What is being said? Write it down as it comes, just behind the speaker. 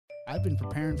I've been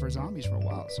preparing for zombies for a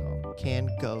while, so. Can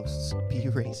ghosts be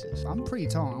racist? I'm pretty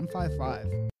tall. I'm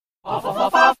 5'5".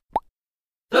 Off.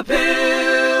 The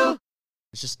pill.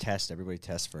 Let's just test. Everybody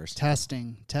test first.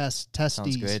 Testing. Testes.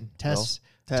 Sounds good.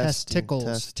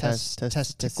 Testicles. Test.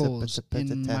 Testicles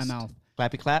in my mouth.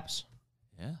 Clappy claps.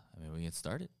 Yeah, I mean, we get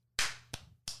started.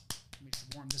 Let me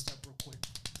just warm this up real quick.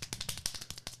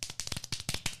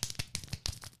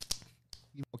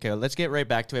 Okay, let's get right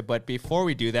back to it. But before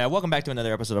we do that, welcome back to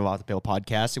another episode of Off the Pill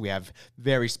podcast. We have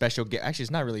very special guest. Actually,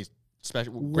 it's not really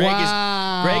special. Greg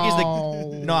is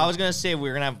the. No, I was gonna say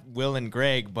we're gonna have Will and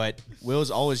Greg, but Will's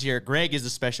always here. Greg is the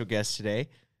special guest today.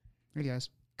 Hey, guys.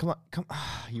 Come on.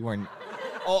 You weren't.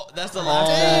 Oh, that's the last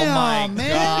Damn, my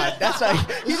man. God, that's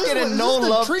like he's getting no Is this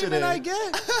love the treatment today. I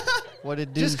get? What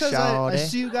it do, Just because I shawty?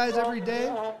 see you guys every day?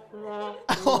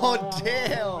 Oh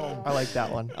damn. I like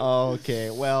that one.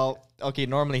 Okay, well,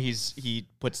 normally he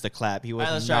puts the clap. He was All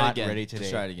right, let's try it not again. ready today.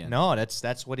 Let's try it again. No,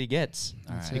 that's what he gets.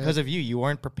 All right. Because of you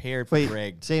weren't prepared for Wait,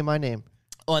 Greg. say my name.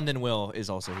 Oh, and then Will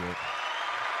is also here.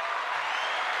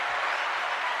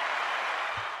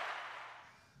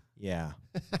 Yeah.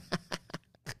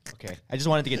 Okay. I just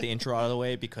wanted to get the intro out of the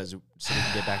way because so we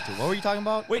can get back to what were you talking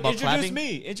about? Wait, About introduce clapping?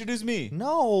 me. Introduce me.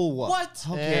 No. What?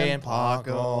 Okay, and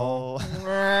Paco. Okay,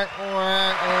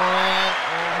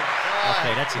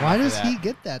 that's enough Why of does that. he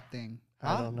get that thing?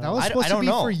 I don't know. That was I supposed to don't be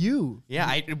know. for you.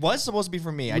 Yeah, it was supposed to be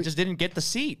for me. I just didn't get the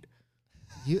seat.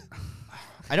 You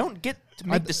I don't get to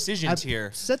make decisions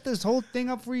here. set this whole thing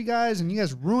up for you guys, and you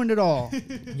guys ruined it all.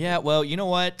 Yeah, well, you know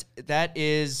what? That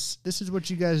is... This is what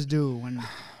you guys do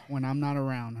when I'm not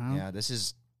around, huh? Yeah, this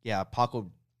is... Yeah, Paco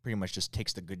pretty much just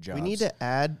takes the good jobs. We need to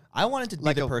add. I wanted to be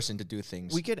like the a- person to do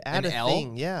things. We could add An a L?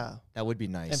 thing, yeah, That would be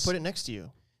nice. and put it next to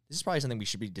you. This is probably something we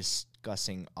should be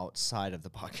discussing outside of the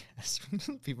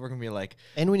podcast. People are going to be like,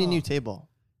 And we need a new table.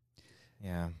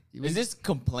 yeah. Is this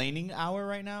complaining hour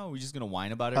right now? Are we just gonna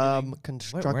whine about everything?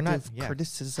 Constructive yeah.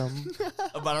 criticism.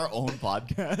 About our own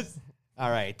podcast? All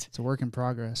right. It's a work in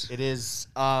progress. It is...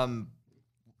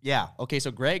 Yeah. Okay,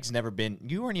 so Greg's never been...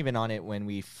 You weren't even on it when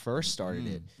we first started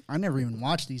it. I never even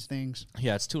watched these things.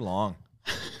 Yeah, it's too long.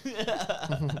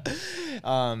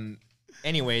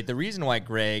 Anyway, the reason why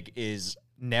Greg has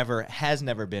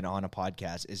never been on a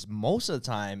podcast is most of the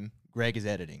time Greg is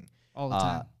editing. All the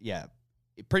time. Yeah,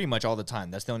 pretty much all the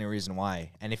time. That's the only reason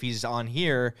why. And if he's on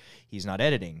here, he's not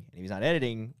editing. And if he's not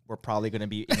editing, we're probably going to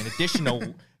be in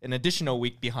an additional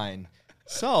week behind.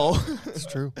 So It's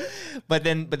true. but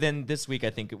then this week I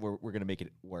think we're going to make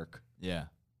it work. Yeah.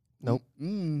 Nope.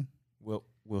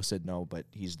 Will said no, but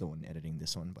he's the one editing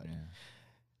this one. But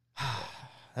Yeah.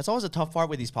 that's always a tough part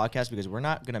with these podcasts because we're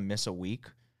not gonna miss a week.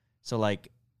 So like,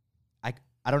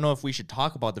 I don't know if we should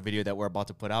talk about the video that we're about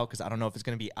to put out because I don't know if it's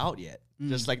gonna be out yet.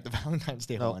 Just like the Valentine's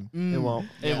Day Nope. one, It won't.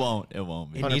 It won't. It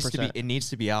won't. it Be. needs to be. 100%. It needs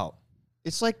to be out.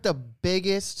 It's like the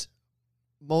biggest,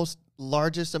 most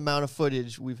largest amount of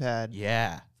footage we've had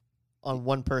Yeah, on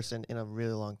one person in a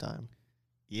really long time.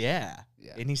 yeah.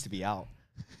 Yeah. It needs to be out.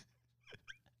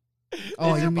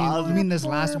 Oh, you mean this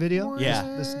last video? Yeah.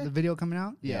 The video coming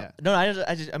out? Yeah. No,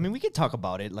 I mean, we could talk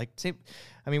about it. Like, say,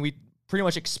 I mean, we pretty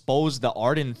much exposed the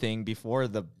Arden thing before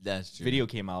the That's true. video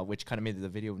came out, which kind of made the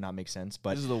video not make sense.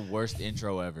 But This is the worst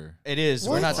intro ever. it is.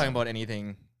 We're What? not talking about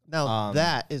anything. Now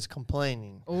that is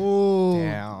complaining. Oh.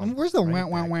 Damn. Where's the Right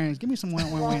wah back. wahs? Give me some wah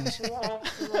wahs.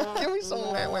 Give me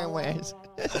some ways.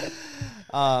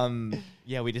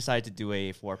 Yeah, we decided to do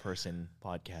a 4-person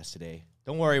podcast today.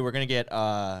 Don't worry, we're gonna get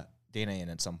Dana in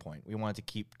at some point. We wanted to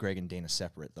keep Greg and Dana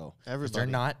separate though. 'Cause they're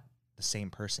Everybody. not the same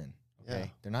person. Okay, Yeah.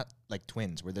 they're not like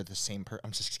twins where they're the same person.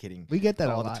 I'm just kidding. We get that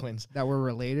All a the lot. twins. That we're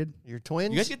related. Your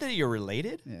twins? You guys get that you're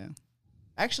related? Yeah.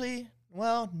 Actually,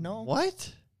 well, no.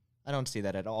 What? I don't see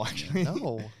that at all. Actually, No.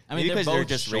 I mean, Maybe because they're they're both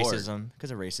just short. racism.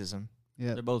 Because of racism.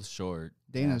 Yeah. They're both short.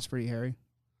 Dana's pretty hairy.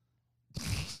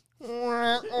 Give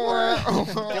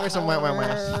me some ways.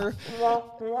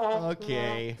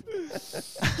 Okay.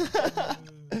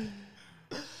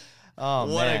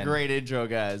 Oh What man. a great intro,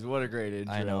 guys. What a great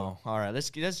intro. I know. All right, let's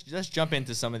jump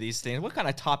into some of these things. What kind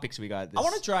of topics we got? This? I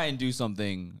want to try and do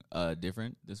something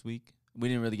different this week. We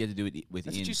didn't really get to do it with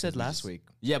That's Ian. what you said because we last just- week.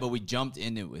 Yeah, but we jumped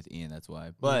in it with Ian. That's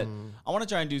why. But I want to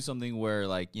try and do something where,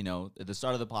 like, you know, at the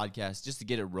start of the podcast, just to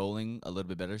get it rolling a little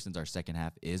bit better, since our second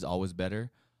half is always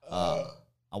better.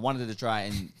 I wanted to try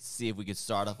and see if we could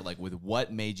start off with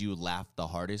what made you laugh the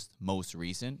hardest, most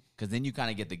recent, because then you kind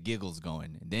of get the giggles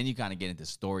going, and then you kind of get into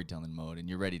storytelling mode, and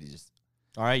you're ready to just.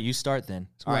 All right, you start then.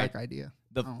 It's a whack idea.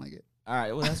 The- I don't like it. All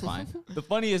right, well, that's fine. The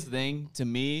funniest thing to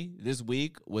me this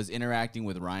week was interacting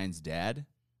with Ryan's dad,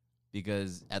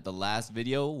 because at the last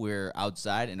video, we're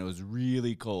outside, and it was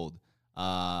really cold,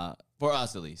 for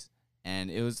us at least.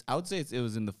 and I would say it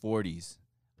was in the 40s.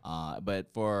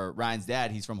 But for Ryan's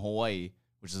dad, he's from Hawaii,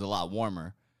 which is a lot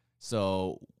warmer.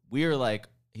 So we were like,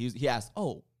 he asked,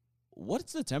 "Oh,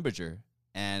 what's the temperature?"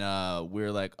 And we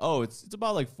were like, "Oh, it's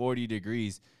about like 40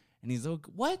 degrees." And he's like,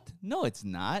 "What? No, it's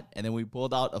not." And then we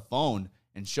pulled out a phone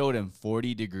and showed him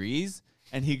 40 degrees.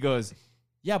 And he goes,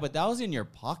 "Yeah, but that was in your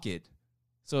pocket.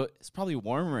 So it's probably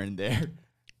warmer in there."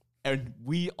 And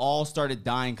we all started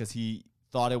dying because he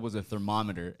thought it was a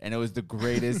thermometer. And it was the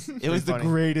greatest. It was the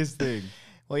greatest thing.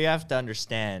 Well, you have to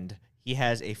understand, he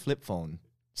has a flip phone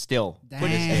still. Dang. To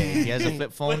this day. He has a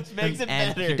flip phone. Which makes it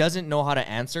and better. he doesn't know how to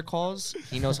answer calls.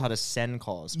 He knows how to send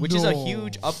calls, which is a No.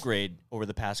 huge upgrade over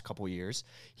the past couple years.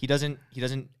 He doesn't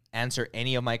answer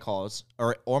any of my calls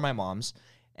or my mom's.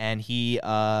 And he,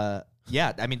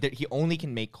 he only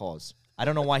can make calls. I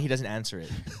don't know why he doesn't answer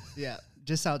it. Yeah,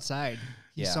 just outside.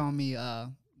 He Yeah. saw me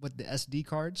with the SD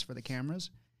cards for the cameras,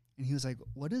 and he was like,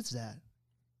 "What is that?"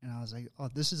 And I was like, "Oh,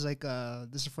 this is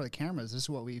this is for the cameras. This is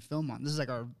what we film on. This is like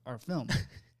our film."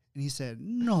 And he said,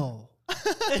 "No,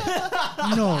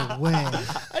 no way."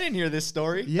 I didn't hear this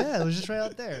story. Yeah, it was just right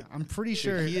out there. I'm pretty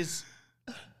sure Dude, he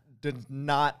does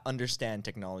not understand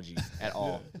technology at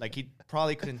all. Like, he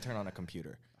probably couldn't turn on a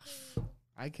computer.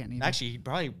 I can't even. Actually,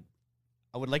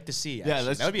 I would like to see. Yeah,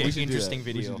 Actually. that would be we an should do interesting that.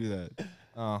 video. We should do that.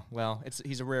 Oh, well,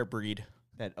 he's a rare breed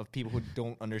of people who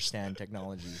don't understand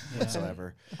technology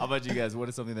whatsoever. How about you guys? What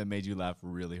is something that made you laugh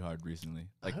really hard recently?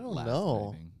 Like I don't last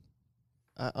know. anything?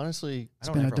 Honestly, It's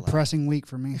been a depressing week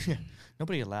for me.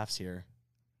 Nobody laughs here.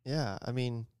 yeah. I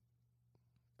mean,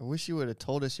 I wish you would have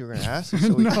told us you were going to ask us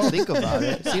so we No. could think about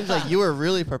it. It seems like you were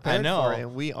really prepared know. for it,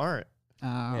 and we aren't.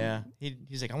 Yeah,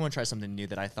 he's like, I want to try something new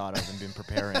that I thought of and been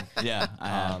preparing. Yeah, I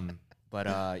have.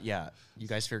 But yeah, you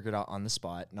guys figured out on the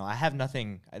spot. No, I have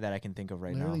nothing that I can think of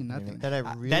right Literally now. nothing. That I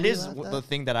really that is laughed the at?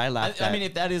 thing that I laughed I at. mean,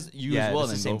 if that is you as well,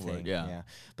 then that's go the for same it. thing. Yeah.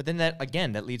 But then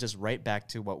that leads us right back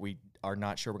to what we are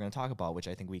not sure we're going to talk about, which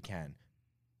I think we can.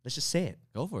 Let's just say it.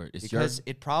 Go for it. It's Because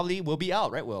it probably will be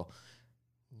out, right, Will?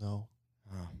 No.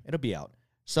 It'll be out.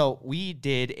 So we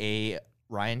did a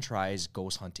Ryan Tries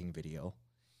Ghost Hunting video.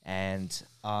 And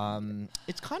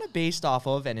it's kind of based off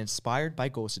of and inspired by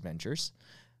Ghost Adventures.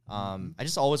 I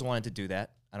just always wanted to do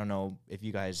that. I don't know if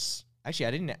you guys... Actually,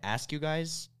 I didn't ask you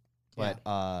guys, but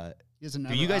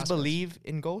do you guys believe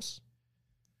in ghosts?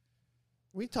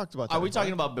 We talked about that. Are we before.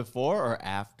 talking about before or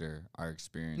after our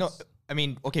experience? No, I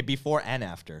mean, okay, before and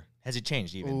after. Has it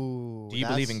changed even? Ooh, Do you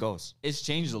believe in that's- ghosts? It's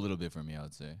changed a little bit for me, I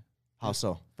would say. How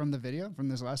so? from the video, from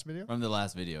this last video? From the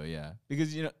last video, yeah.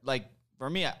 Because, like, for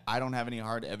me, I don't have any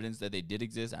hard evidence that they did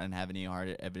exist. I didn't have any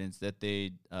hard evidence that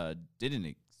they didn't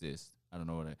exist. I don't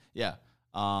know what yeah.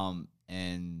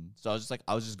 And so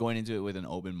I was just going into it with an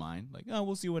open mind. Like, oh,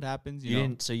 we'll see what happens. You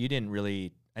know? You didn't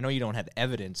really... I know you don't have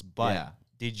evidence, but Yeah.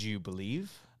 did you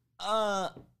believe?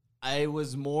 I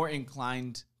was more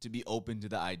inclined to be open to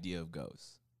the idea of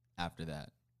ghosts after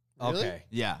that. Really? Okay.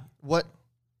 Yeah. What?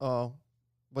 Oh,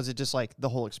 was it just like the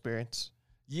whole experience?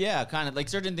 Yeah, kind of like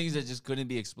certain things that just couldn't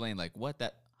be explained. Like, what?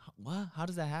 How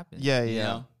does that happen? Yeah, You yeah.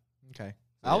 know? Okay.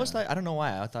 Yeah. I was like, I don't know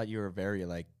why. I thought you were very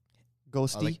like,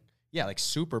 Ghosty. like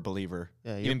super believer.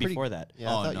 Yeah, you're even pretty- before that. Yeah,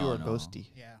 I Oh, thought you no, were no. ghosty.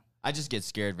 Yeah, I just get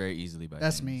scared very easily by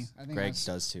that's things. me. I think Greg that's-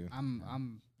 does too.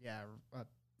 I'm a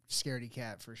scaredy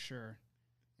cat for sure,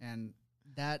 and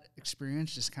that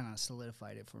experience just kind of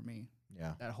solidified it for me.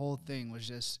 Yeah. That whole thing was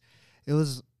just,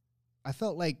 I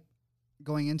felt like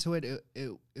going into it,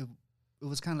 it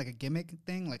was kind of like a gimmick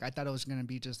thing. Like I thought it was gonna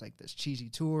be just like this cheesy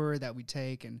tour that we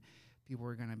take, and people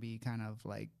were gonna be kind of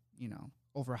like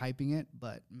overhyping it.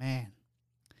 But man,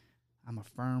 I'm a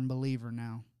firm believer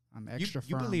now. I'm extra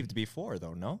You firm. believed before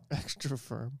though, no? Extra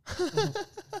firm.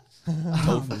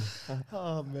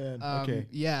 Oh man.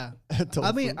 Yeah.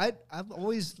 I mean, I've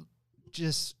always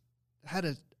just had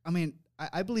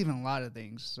I believe in a lot of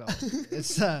things. So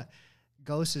it's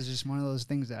ghosts is just one of those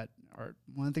things that are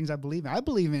one of the things I believe in. I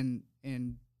believe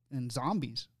in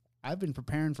zombies. I've been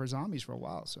preparing for zombies for a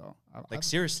while. So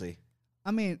Seriously,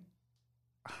 I mean,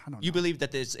 I don't know. you believe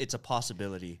that it's a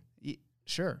possibility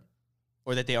Sure.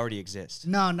 or that they already exist?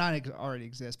 No, not already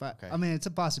exist, but Okay. I mean, it's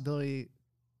a possibility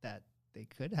that they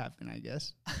could happen, I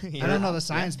guess. Yeah. I don't know the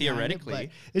science behind it, theoretically. but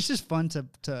it's just fun to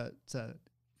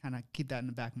kind of keep that in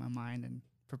the back of my mind and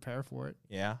prepare for it.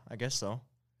 Yeah, I guess so.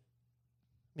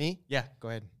 Me? Yeah, go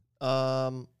ahead.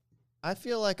 I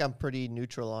feel like I'm pretty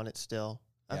neutral on it still.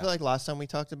 I Yeah. feel like last time we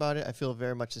talked about it, I feel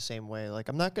very much the same way. Like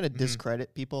I'm not going to Mhm.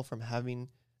 discredit people from having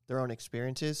their own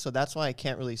experiences. So that's why I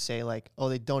can't really say like, oh,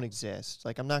 they don't exist.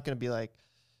 Like I'm not going to be like,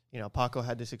 Paco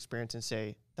had this experience and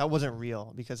say that wasn't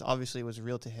real, because obviously it was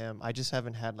real to him. I just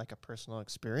haven't had like a personal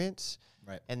experience.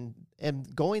 Right. And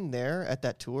going there at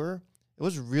that tour, it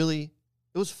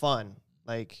was fun.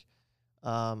 Like,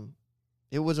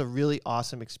 it was a really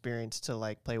awesome experience to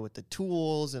like play with the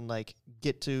tools and like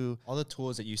get to all the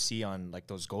tools that you see on like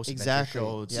those ghost Exactly,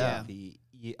 shows.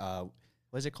 yeah.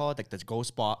 What is it called? Like the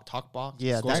ghost box, talk box.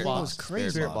 Yeah, ghost that box, was crazy.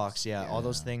 Spirit box. Yeah, all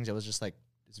those Yeah. things. It was just like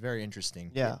it's very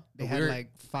interesting. yeah. They But had we're-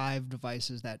 like 5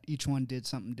 devices that each one did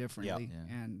something differently,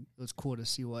 Yeah. and it was cool to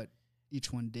see what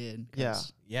each one did. Yeah.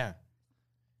 'cause Yeah.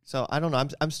 So I don't know.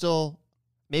 I'm still,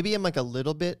 maybe I'm like a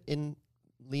little bit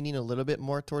leaning a little bit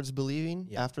more towards believing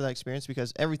Yeah. after that experience,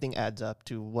 because everything adds up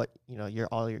to what, you know,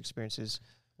 all your experiences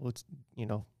will, you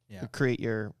know, Yeah. create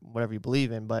your whatever you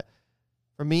believe in. But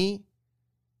for me,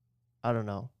 I don't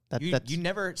know. You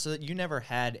never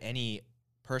had any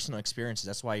personal experiences.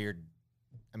 That's why you're.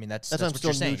 I mean, that's why I'm what still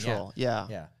you're saying. neutral. Yeah.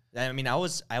 Yeah. I mean, I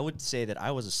would say that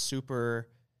I was a super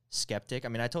skeptic. I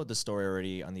mean, I told this story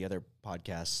already on the other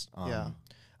podcast. Yeah.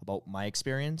 About my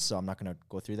experience, so I'm not gonna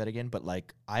go through that again. But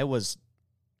like, I was,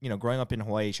 you know, growing up in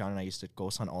Hawaii, Sean and I used to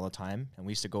ghost hunt all the time, and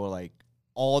we used to go like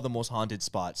all the most haunted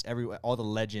spots, everywhere, all the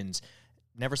legends.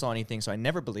 Never saw anything, so I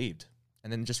never believed.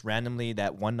 And then just randomly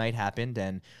that one night happened,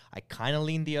 and I kind of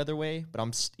leaned the other way.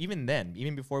 But even then,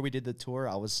 even before we did the tour,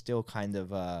 I was still kind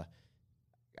of,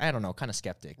 I don't know, kind of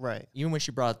skeptic. Right. Even when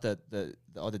she brought the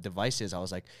other devices, I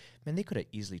was like, man, they could have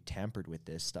easily tampered with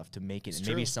this stuff to make it. It's And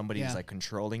maybe true. somebody Yeah. is like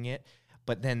controlling it.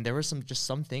 But then there were some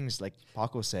things like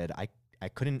Paco said, I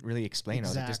couldn't really explain. I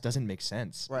was like, this Exactly. doesn't make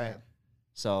sense. Right.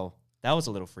 So that was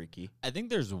a little freaky. I think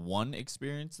there's one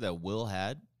experience that Will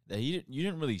had that you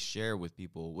didn't really share with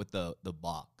people with the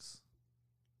box.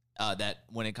 That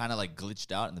when it kind of like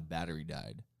glitched out and the battery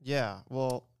died. Yeah.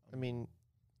 Well, I mean,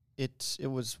 it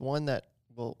was one that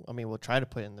we'll try to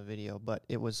put in the video, but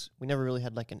we never really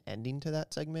had like an ending to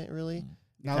that segment, really.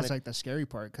 that was kinda- like the scary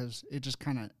part, because it just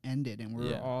kind of ended, and we were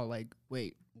Yeah. all like,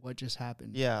 "Wait, what just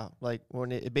happened?" Yeah, like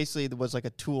when it basically was like a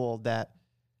tool that,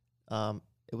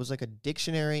 it was like a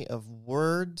dictionary of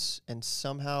words, and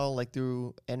somehow like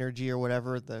through energy or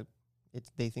whatever,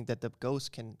 they think that the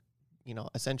ghost can, you know,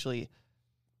 essentially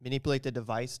manipulate the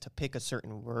device to pick a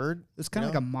certain word. It's kind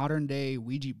of know? like a modern day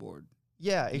Ouija board.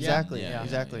 Yeah, exactly, Yeah,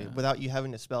 exactly. yeah. Without you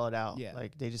having to spell it out. Yeah.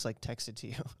 Like they just like text it to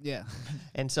you. Yeah,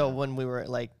 And so when we were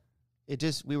like,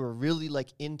 we were really like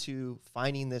into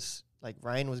finding this, like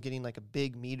Ryan was getting like a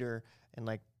big meter, and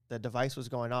like the device was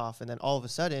going off. And then all of a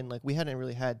sudden, like we hadn't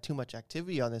really had too much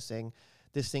activity on this thing.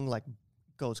 This thing like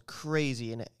goes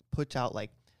crazy, and it puts out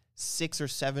like 6 or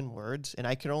 7 words. And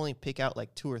I could only pick out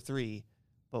like 2 or 3,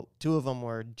 but 2 of them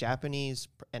were Japanese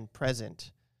and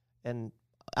present. And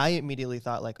I immediately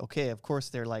thought like, okay, of course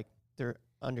they're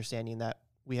understanding that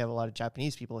we have a lot of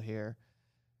Japanese people here.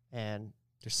 And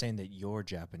They're saying that you're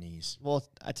Japanese. well,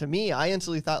 to me, I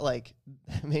instantly thought like,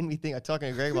 it made me think. I was talking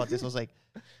to Greg about this. I was like,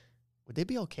 would they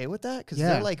be okay with that? Because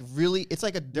Yeah. they're like really, it's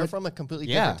like they're from a completely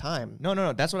Yeah. different time.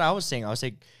 No. That's what I was saying. I was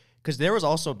like, because there was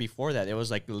also before that, it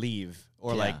was like leave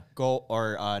or like Yeah. go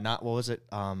or not. What was it?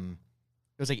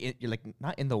 It was like you're like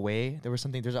not in the way. There was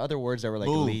something. There's other words that were like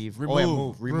Move, leave. remove, Oh, yeah,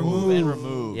 move. remove, and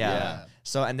remove. Yeah. Yeah.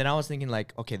 So and then I was thinking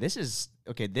like, okay,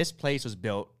 this place was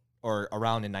built or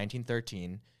around in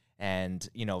 1913. And,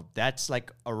 you know, that's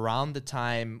like around the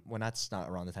time, well, that's not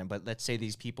around the time, but let's say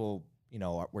these people, you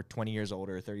know, were 20 years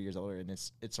older, 30 years older, and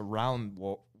it's around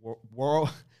World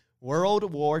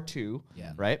War II,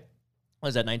 yeah. right?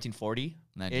 Was that 1940?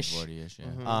 1940-ish, yeah.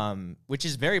 Mhm. Which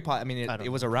is very, I mean, I don't it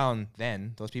was know. around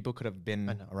then. Those people could have I been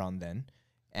know. around then.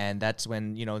 And that's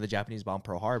when, you know, the Japanese bombed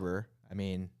Pearl Harbor. I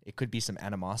mean, it could be some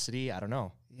animosity. I don't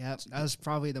know. Yeah, that was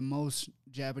probably the most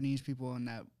Japanese people in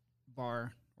that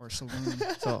bar or saloon.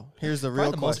 So here's the Probably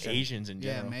real the most question. Asians in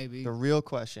Yeah, general. maybe. The real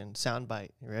question. Soundbite.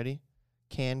 You ready?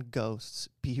 Can ghosts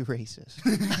be racist?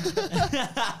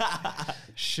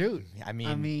 Shoot. I I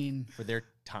mean, for their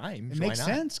time, it why makes not?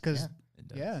 sense because It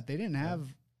does. yeah, they didn't have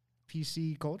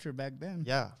PC culture back then.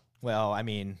 Yeah. Well, I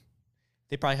mean,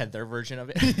 they probably had their version of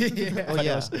it. Yeah. But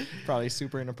yeah. it was probably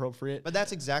super inappropriate. But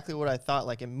that's exactly what I thought.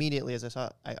 Like immediately as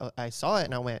I saw it,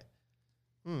 and I went,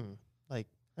 like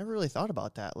I never really thought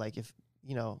about that. Like if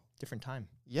you know, Different time.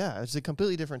 yeah, it's a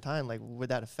completely different time. Like would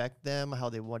that affect them? How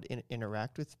they would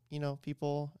interact with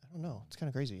people? I don't know. It's kind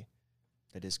of crazy.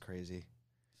 That is crazy.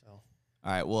 So All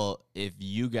right. Well, if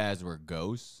you guys were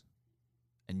ghosts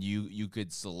and you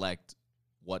could select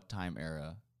what time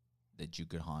era that you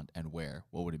could haunt and where,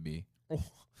 what would it be?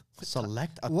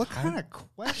 Select a What time. kind of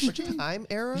question? time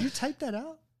era? Did you type that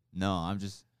out? No, I'm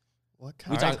just. What We,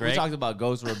 kind? All right, talked, we Greg. talked about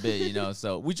ghosts for a bit, you know,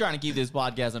 so we're trying to keep this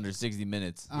podcast under 60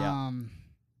 minutes. Yeah.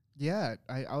 Yeah,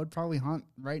 I would probably haunt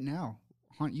right now.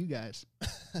 haunt you guys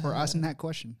for asking that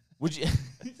question. Would you?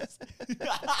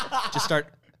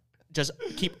 Just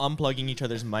keep unplugging each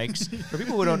other's mics. For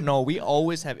people who don't know, we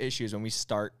always have issues when we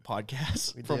start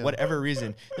podcasts for do. whatever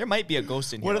reason. There might be a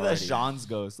ghost in here. What are the already. Sean's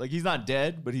ghosts? Like he's not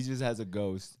dead, but he just has a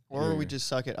ghost. Or we Here. just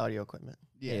suck at audio equipment.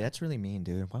 Yeah. Hey, that's really mean,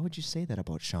 dude. Why would you say that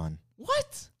about Sean?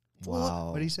 What? Wow.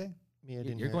 What did he say? Me, I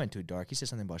didn't You're hear. going too dark. He said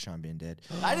something about Sean being dead.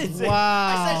 I didn't say.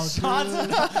 Wow, I said Sean's.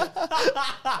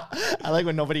 I like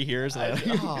when nobody hears that.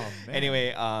 Oh, man.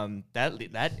 Anyway,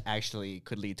 that actually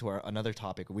could lead to another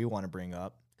topic we want to bring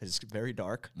up because it's very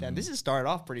dark. And this is started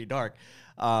off pretty dark.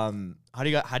 How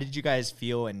did you guys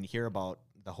feel and hear about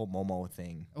the whole Momo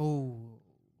thing? Oh,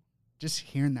 just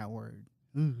hearing that word.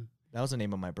 Ooh. That was the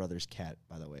name of my brother's cat,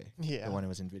 by the way. Yeah. The one who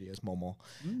was in videos, Momo.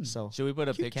 So Should we put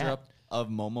a Cute picture cat. up of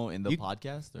Momo in the You-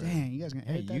 podcast? Or? Dang, you guys gonna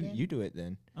hey, edit that in? you do it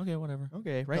then. Okay, whatever.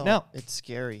 Okay, right No, now. it's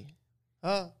scary.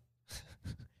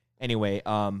 Anyway,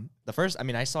 the first,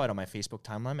 I saw it on my Facebook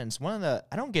timeline, and it's one of the,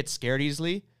 I don't get scared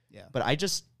easily, Yeah. but I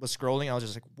just was scrolling. I was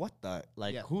just like, what the,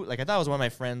 like, Yeah. who, like, I thought it was one of my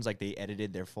friends, like, they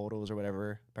edited their photos or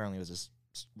whatever. Apparently it was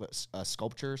a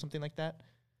sculpture or something like that.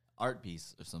 Art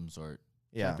piece of some sort.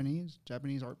 Yeah.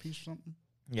 Japanese art piece or something.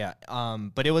 Yeah.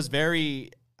 But it was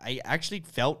I actually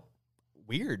felt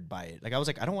weird by it. Like, I was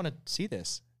like, I don't want to see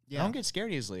this. I don't get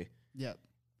scared easily. Yeah.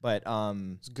 But,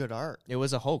 It's good art. it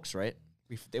was a hoax, right?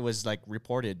 It was, like,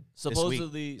 reported this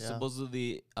week.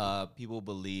 Supposedly, people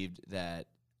believed that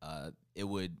it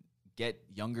would get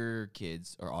younger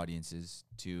kids or audiences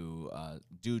to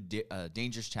do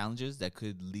dangerous challenges that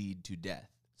could lead to death,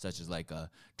 such as like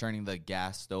turning the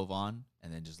gas stove on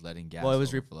and then just letting gas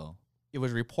overflow. It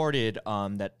was reported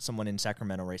that someone in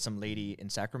Sacramento, right, some lady in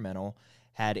Sacramento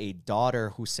had a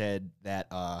daughter who said that,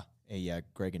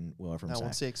 Greg and Will are from Sac.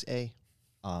 916A.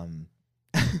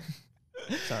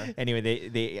 Sorry.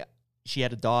 Anyway, she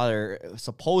had a daughter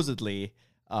supposedly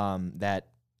that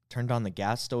turned on the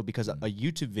gas stove because a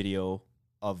YouTube video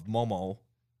of Momo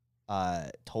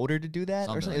told her to do that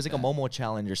or something. It was like a Momo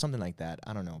challenge or something like that.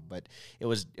 I don't know, but it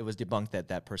was debunked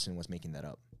that person was making that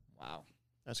up. Wow.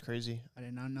 That's crazy. I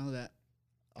did not know that.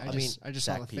 I I just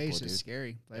saw Sac the face. people, It's dude.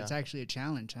 scary, but Yeah. it's actually a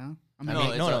challenge, huh? I No, mean,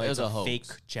 it's no, a- it it was was a a hoax.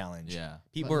 fake challenge. Yeah.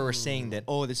 People were saying that,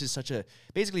 oh, this is such a,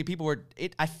 basically people were,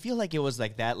 I feel like it was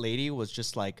like that lady was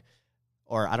just like,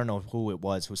 or I don't know who it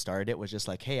was who started it, was just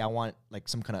like, hey, I want like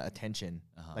some kind of attention.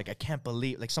 Like, I can't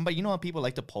believe, like somebody, you know how people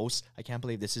like to post, I can't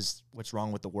believe this is what's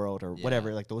wrong with the world or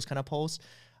whatever, like those kind of posts.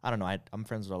 I don't know. I'm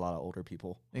friends with a lot of older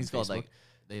people. I think it's on called Facebook. like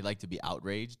they like to be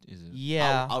outraged. Is it?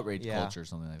 Yeah, outrage yeah. culture or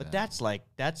something like But that.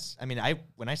 that's I mean,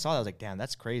 when I saw that, I was like, damn,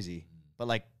 that's crazy. But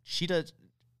like she does,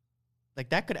 like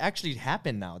that could actually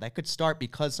happen now. That could start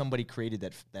because somebody created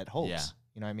that hoax. Yeah.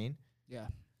 You know what I mean? yeah.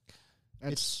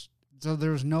 That's so.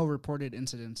 There's no reported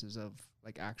incidences of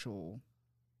like actual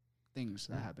things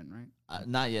that happened, right?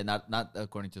 Not yet. Not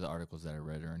according to the articles that I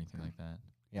read or anything like that.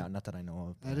 Yeah, not that I know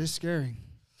of. That is scary.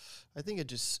 I think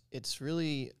it's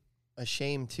really a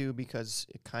shame too because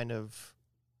it kind of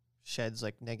sheds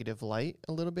like negative light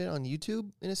a little bit on YouTube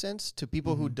in a sense to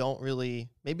people who don't really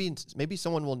maybe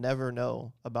someone will never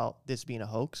know about this being a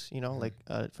hoax, you know, like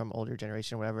from older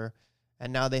generation or whatever.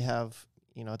 And now they have,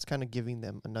 you know, it's kind of giving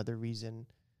them another reason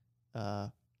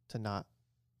to not.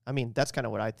 I mean, that's kind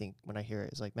of what I think when I hear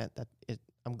it. Is like, man,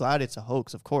 I'm glad it's a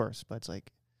hoax, of course, but it's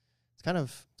like it's kind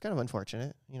of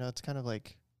unfortunate. You know, it's kind of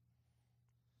like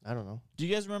I don't know. Do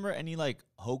you guys remember any like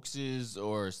hoaxes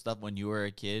or stuff when you were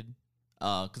a kid?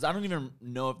 Because I don't even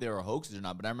know if they were hoaxes or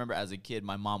not, but I remember as a kid,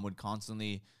 my mom would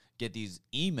constantly get these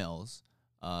emails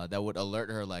that would alert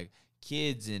her like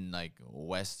kids in like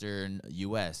Western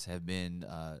U.S. have been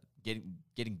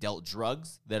getting dealt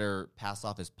drugs that are passed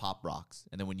off as pop rocks,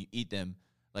 and then when you eat them,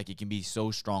 like it can be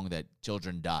so strong that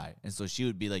children die. And so she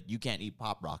would be like, "You can't eat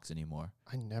pop rocks anymore."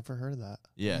 I never heard of that.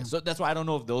 Yeah, so that's why I don't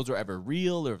know if those were ever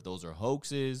real or if those are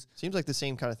hoaxes. Seems like the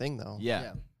same kind of thing though.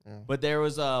 Yeah. Yeah. But there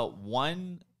was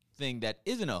one thing that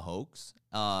isn't a hoax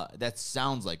that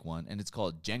sounds like one, and it's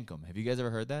called Jenkum. Have you guys ever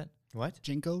heard that? What?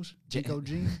 Jinkos, Jinko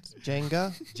jeans,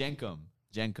 Jenga. Jenkum.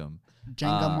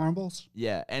 Jenga marbles.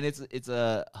 Yeah, and it's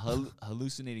a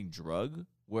hallucinating drug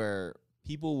where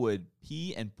people would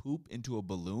pee and poop into a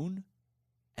balloon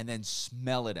and then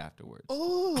smell it afterwards.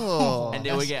 Oh. And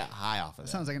they would get high off of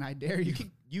that. Sounds like an I dare you.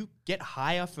 You get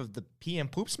high off of the pee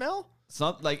and poop smell?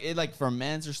 Some like it like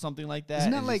ferments or something like that.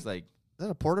 Isn't that and like- just like Is that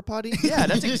a porta potty? Yeah,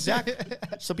 that's exactly.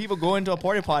 So people go into a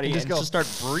porta potty and just just, go, start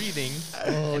breathing,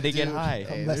 and they get dude. high.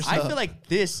 Hey, there's I stuff. feel like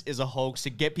this is a hoax to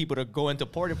get people to go into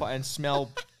porta potty and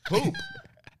smell poop,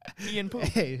 pee and poop.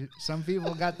 Hey, some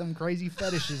people got them crazy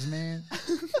fetishes, man.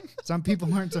 Some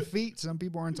people aren't to feet. Some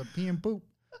people aren't to pee and poop.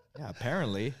 Yeah,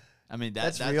 apparently. I mean,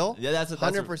 That's real? Yeah, that's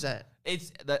 100%.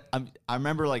 It's that I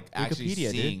remember like actually Wikipedia,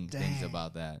 dude. seeing things Dang.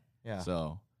 about that. Yeah.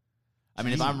 So, I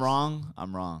mean, if I'm Jeez. wrong,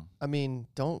 I'm wrong. I mean,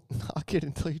 don't knock it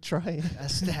until you try it.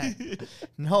 That's that.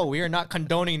 No, we are not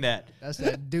condoning that. That's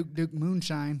that Duke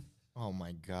moonshine. Oh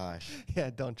my gosh. Yeah,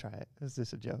 don't try it. It's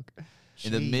just a joke.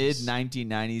 In the mid Jeez.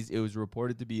 1990s, it was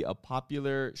reported to be a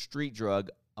popular street drug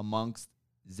amongst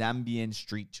Zambian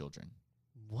street children.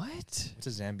 What? What's a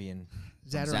Zambian?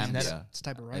 Zatarans. Zambia. It's a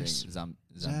type of I think rice. Zambia.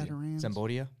 Zatarans.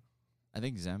 Zambodia? I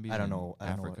think Zambia. I don't know. I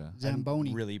don't know what- Africa.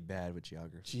 Zamboni. I'm really bad with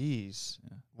geography. Jeez.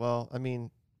 Yeah. Well, I mean,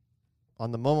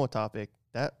 on the Momo topic,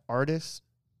 that artist,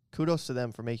 kudos to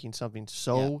them for making something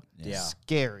so Yeah. Yeah.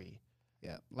 scary.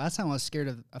 Yeah. Last time I was scared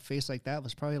of a face like that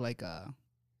was probably like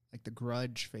the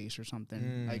Grudge face or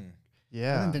something. Like I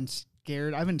Yeah. haven't been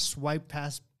scared. I haven't swiped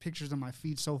past pictures on my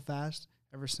feed so fast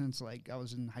ever since like I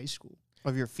was in high school.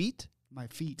 Of your feet? My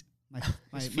feet. My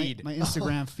feed. My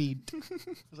Instagram feed. I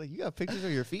was like, you got pictures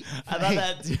of your feet? I thought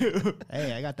that too.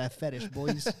 Hey, I got that fetish,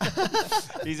 boys.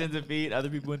 He's into feet. Other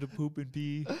people into poop and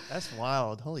pee. That's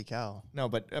wild. Holy cow. No,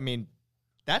 but I mean,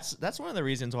 that's one of the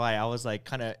reasons why I was like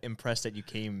kind of impressed that you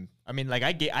came. I mean, like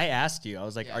I asked you, I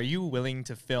was like, Yeah. are you willing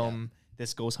to film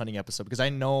this ghost hunting episode? Because I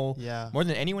know Yeah. more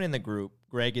than anyone in the group,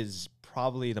 Greg is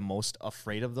probably the most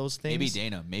afraid of those things.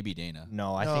 Maybe Dana.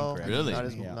 No, I No, think Greg. Really?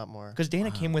 Not, Yeah. not more. Because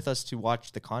Dana came with us to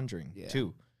watch The Conjuring Yeah.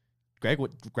 too. Greg,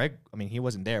 I mean, he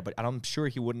wasn't there, but I'm sure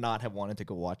he would not have wanted to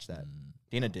go watch that.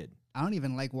 Dana did. I don't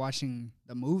even like watching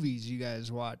the movies you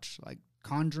guys watch, like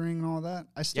Conjuring and all that.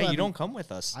 I still Yeah, you haven't- don't come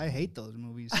with us. I hate those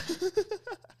movies.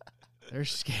 They're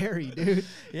scary, dude.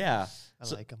 Yeah. I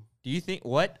So- like them. Do you think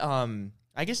what?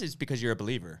 I guess it's because you're a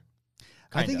believer.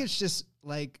 I think Kinda. it's just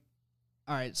like,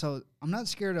 all right. So I'm not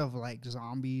scared of like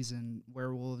zombies and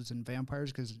werewolves and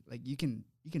vampires because like you can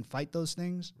fight those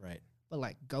things, right. but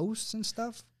like ghosts and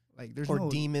stuff, like there's Or no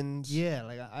demons. Yeah,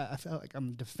 like I feel like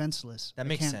I'm defenseless. That I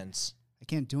makes can't- sense. I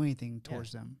can't do anything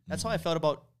towards them. That's how I felt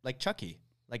about like Chucky.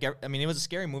 Like I mean, it was a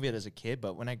scary movie as a kid,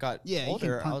 but when I got Yeah, you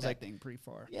older, can punt I was that like, thing pretty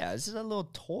far. yeah, this is a little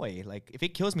toy. Like if it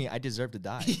kills me, I deserve to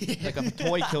die. Like if a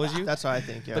toy kills you. That's what I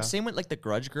think, yeah. But same with like the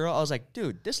Grudge girl. I was like,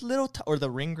 dude, this little or the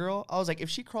Ring girl. I was like, if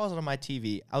she crawls out of my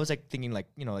TV, I was like thinking like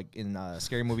like in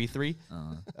Scary Movie 3,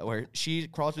 where she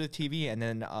crawls through the TV and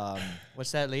then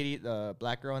what's that lady, the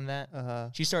black girl in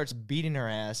that? She starts beating her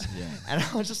ass. Yeah. And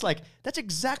I was just like, that's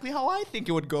exactly how I think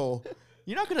it would go.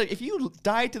 You're not gonna if you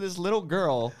die to this little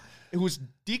girl who's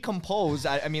decomposed.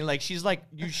 I mean, like she's like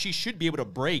she should be able to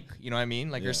break. You know what I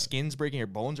mean? Like her skin's breaking, her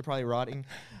bones are probably rotting.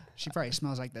 She probably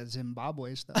smells like that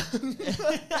Zimbabwe stuff.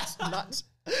 That's not.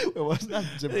 It was not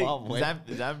Zimbabwe.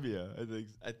 Zambia.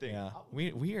 I think. Yeah,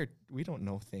 we don't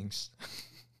know things.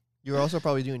 You were also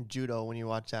probably doing judo when you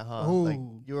watched that, huh? Like,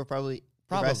 Ooh. you were probably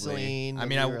Probably. wrestling. I and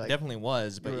mean, you I were like- definitely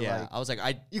was, you but were yeah, like, I was like,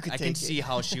 you could I take can it. see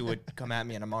how she would come at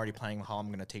me, and I'm already planning how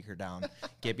I'm gonna take her down,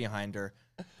 get behind her,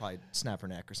 probably snap her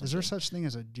neck or something. Is there such thing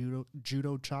as a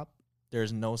judo chop?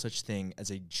 There's no such thing as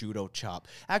a judo chop.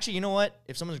 Actually, you know what?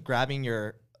 If someone's grabbing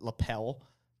your lapel,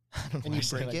 I don't know And why you I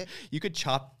say break like- it? you could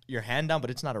chop your hand down, but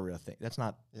it's not a real thing. That's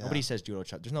not. Yeah. Nobody says judo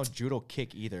chop. There's no judo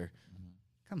kick either.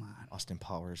 Come on. Austin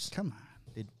Powers, Come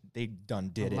on. they done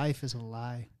did it. Life is a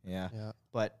lie. Yeah. Yeah.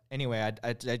 But anyway,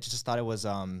 I just thought it was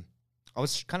I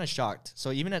was kind of shocked.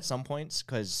 So even at some points,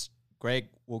 because Greg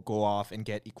will go off and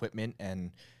get equipment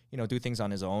and do things on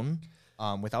his own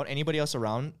without anybody else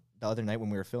around. The other night when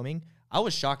we were filming, I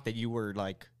was shocked that you were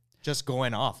like just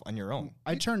going off on your own.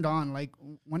 I turned on like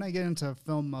when I get into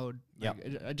film mode. Yep.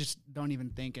 Like, I just don't even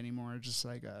think anymore. It's just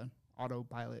like a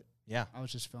autopilot. Yeah. I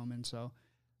was just filming. So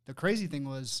the crazy thing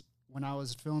was when I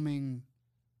was filming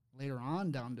later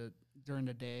on during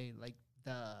the day, like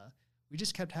we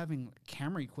just kept having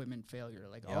camera equipment failure.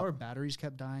 Like Yep. all our batteries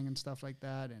kept dying and stuff like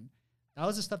that. And that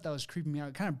was the stuff that was creeping me out.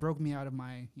 It kind of broke me out of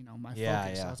my, my Yeah,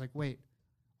 focus. yeah. I was like, wait,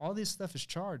 all this stuff is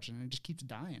charged and it just keeps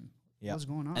dying. Yep. What's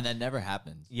going on? And that never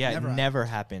happens. Yeah, Never it never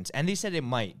happens. And they said it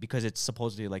might because it's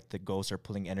supposedly like the ghosts are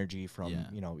pulling energy from,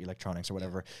 Yeah. electronics or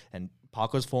whatever. And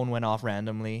Paco's phone went off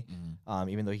randomly,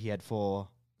 even though he had full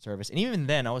service. And even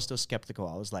then, I was still skeptical.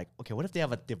 I was like, okay, what if they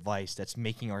have a device that's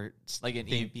making our Like an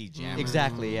thing- EMP jammer.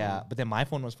 Exactly, yeah. But then my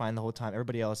phone was fine the whole time.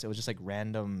 Everybody else, it was just like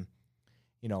random,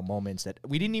 moments that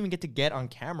we didn't even get to get on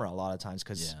camera a lot of times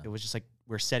because Yeah. it was just like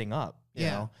we're setting up. You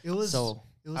yeah, know? it was. So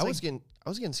it was I like,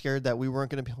 was getting scared that we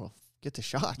weren't going to be able to get the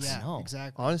shots. yeah, No.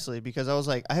 exactly. Honestly, because I was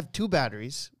like, I have 2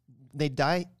 batteries. They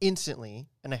die instantly,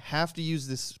 and I have to use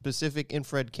this specific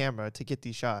infrared camera to get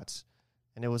these shots.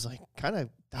 And it was like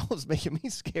that was making me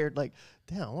scared. Like,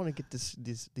 damn, I want to get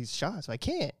these shots. I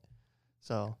can't.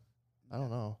 So, I don't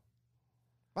know.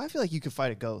 But I feel like you could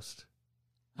fight a ghost.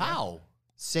 How?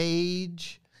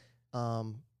 Sage,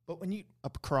 But when you a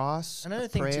cross, another a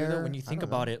thing too, though, prayer, when you I think don't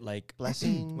about know. it, like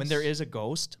blessings. when there is a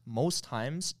ghost, most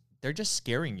times they're just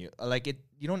scaring you. Like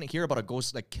you don't hear about a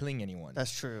ghost like killing anyone.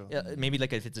 That's true. Yeah, maybe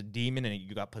like if it's a demon and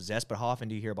you got possessed, but how often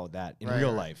do you hear about that in Right, real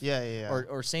right. life? Yeah.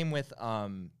 Or same with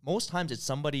most times it's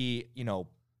somebody,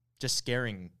 just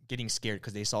getting scared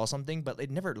because they saw something, but it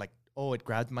never like, oh, it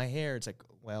grabbed my hair. It's like,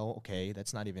 well, okay,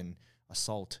 that's not even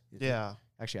assault. is it? Yeah.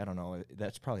 Actually, I don't know.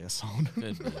 That's probably assault.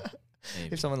 Could be.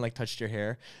 Maybe. If someone like touched your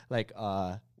hair, like,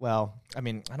 well, I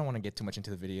mean, I don't want to get too much into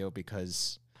the video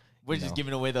because We're you just know,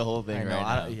 giving away the whole thing I know,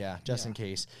 right now. yeah, just Yeah. in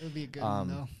case. It would be a good one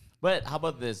though. But how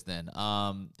about this then?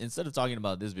 Instead of talking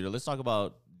about this video, let's talk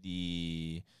about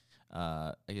the,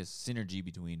 I guess, synergy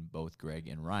between both Greg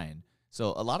and Ryan.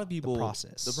 So a lot of people,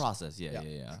 process.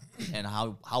 yeah, and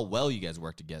how well you guys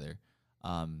work together.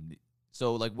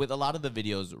 So like with a lot of the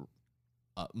videos,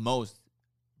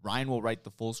 Ryan will write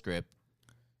the full script,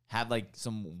 have like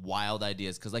some wild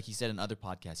ideas, because like he said in other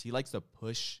podcasts, he likes to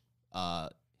push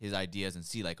his ideas and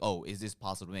see like, oh, is this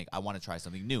possible to make? I want to try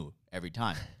something new every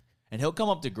time. And he'll come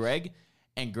up to Greg,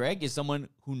 and Greg is someone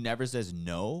who never says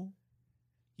no.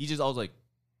 He just always like,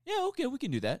 yeah, okay, we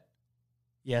can do that.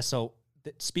 Yeah. So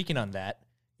speaking on that,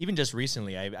 even just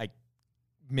recently, I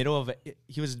middle of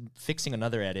he was fixing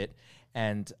another edit,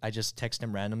 and I just texted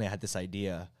him randomly. I had this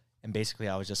idea, and basically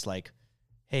I was just like,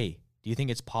 "Hey, do you think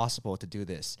it's possible to do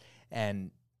this?"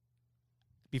 And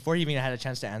before he even had a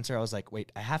chance to answer, I was like,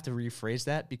 "Wait, I have to rephrase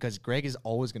that because Greg is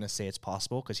always gonna say it's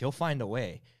possible because he'll find a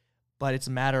way, but it's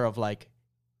a matter of like,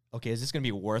 okay, is this gonna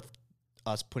be worth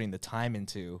us putting the time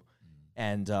into?"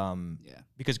 And Yeah.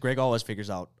 because Greg always figures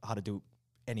out how to do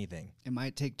anything. It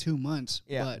might take 2 months.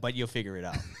 Yeah, But but you'll figure it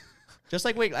out. Just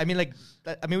like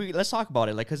let's talk about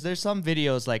it. Like, cause there's some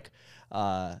videos like,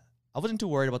 I wasn't too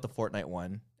worried about the Fortnite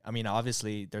one. I mean,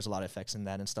 obviously there's a lot of effects in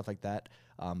that and stuff like that.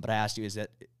 But I asked you,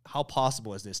 how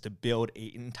possible is this to build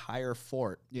an entire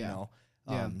fort? Yeah. You know,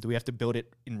 Yeah. do we have to build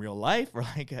it in real life, or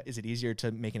like, is it easier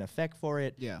to make an effect for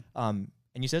it? yeah. And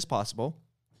you said it's possible.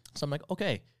 So I'm like,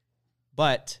 okay,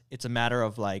 but it's a matter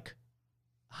of like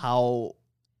how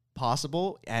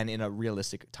possible and in a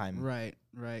realistic time.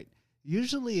 Right.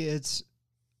 Usually it's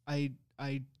I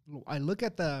look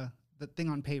at the thing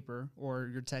on paper or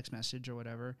your text message or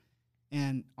whatever,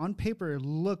 and on paper it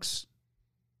looks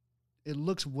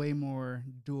way more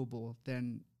doable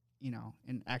than,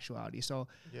 in actuality. So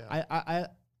Yeah.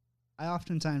 I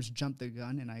oftentimes jump the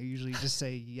gun, and I usually just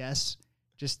say yes,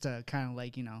 just to kind of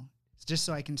like, just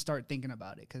so I can start thinking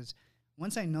about it. Because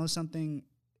once I know something,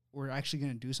 we're actually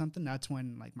going to do something, that's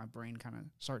when like my brain kind of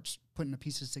starts putting the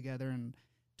pieces together and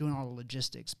doing all the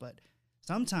logistics. But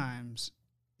sometimes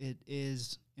it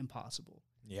is impossible,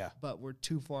 Yeah. but we're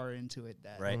too far into it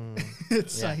that Right.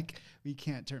 it's Yeah. like we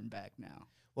can't turn back now.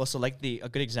 Well, so like a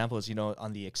good example is,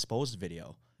 on the Exposed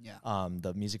video, Yeah.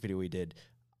 the music video we did,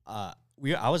 I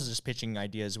was just pitching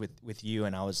ideas with you,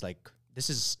 and I was like, this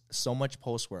is so much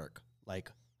post work.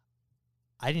 Like,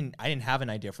 I didn't have an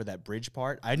idea for that bridge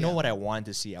part. I know Yeah. what I wanted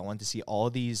to see. I wanted to see all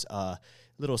these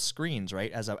little screens,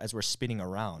 right, as we're spinning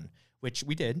around, which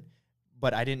we did,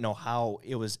 but I didn't know how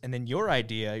it was. And then your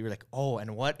idea, you were like, oh,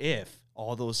 and what if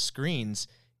all those screens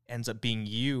ends up being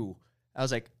you? I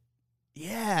was like,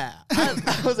 yeah.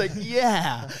 I was like,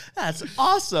 yeah, that's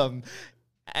awesome.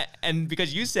 And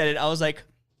because you said it, I was like,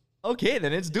 okay,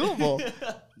 then it's doable.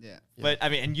 Yeah. But I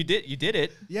mean, and you did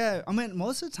it. Yeah, I mean,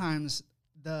 most of the times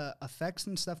the effects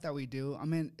and stuff that we do, I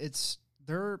mean,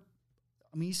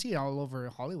 you see it all over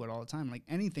Hollywood all the time. Like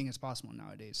anything is possible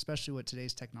nowadays, especially with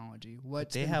today's technology.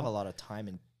 They have a lot of time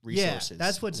and resources. Yeah,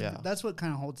 that's Yeah. that's what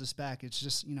kind of holds us back. It's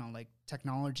just, like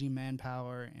technology,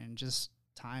 manpower, and just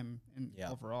time and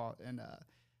Yeah. overall. And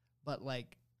but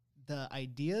like the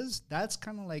ideas, that's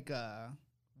kind of like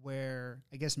where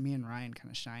I guess me and Ryan kind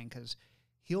of shine, because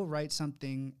he'll write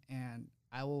something and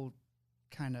I will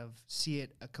kind of see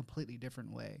it a completely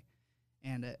different way,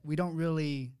 and we don't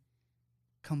really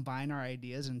combine our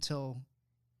ideas until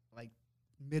like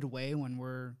midway, when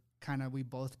we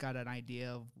both got an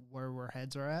idea of where our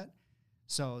heads are at.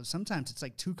 So sometimes it's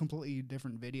like two completely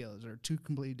different videos or two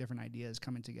completely different ideas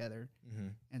coming together,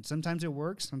 and sometimes it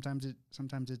works. Sometimes it's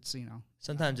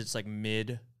Sometimes it's like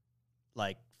mid,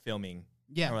 like filming.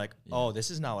 Yeah. And we're like, oh, this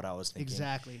is not what I was thinking.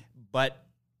 exactly. But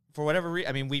for whatever reason,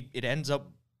 I mean, it ends up,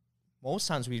 most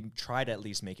times we try to at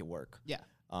least make it work. Yeah.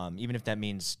 Even if that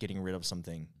means getting rid of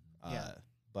something. Yeah.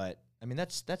 But I mean,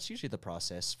 that's usually the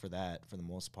process for that, for the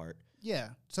most part. Yeah.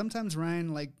 Sometimes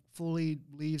Ryan like fully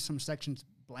leaves some sections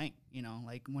blank,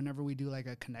 like whenever we do like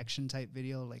a connection type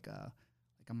video, like a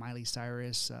Miley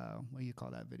Cyrus, what do you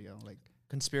call that video? Like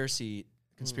Conspiracy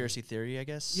conspiracy theory, I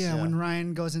guess. Yeah, when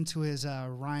Ryan goes into his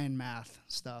Ryan math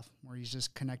stuff, where he's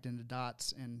just connecting the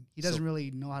dots, and he doesn't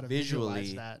really know how to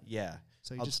visualize that. Yeah.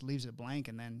 So he just leaves it blank,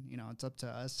 and then it's up to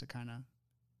us to kind of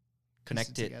Connect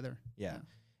it together. Yeah.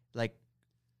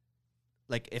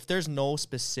 Like if there's no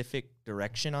specific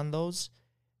direction on those,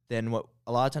 then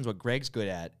a lot of times what Greg's good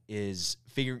at is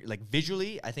figuring, like,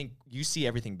 visually. I think you see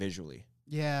everything visually.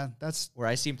 Yeah, that's where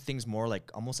I see things more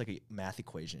like almost like a math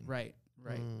equation. Right.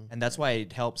 And that's why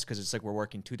it helps, because it's like we're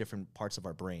working two different parts of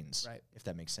our brains. Right. If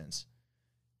that makes sense.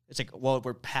 It's like, well,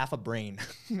 we're half a brain,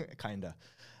 kind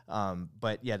of.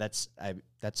 But yeah, that's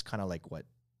kind of like what.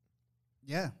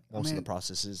 Yeah. Most of the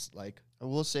process is like. I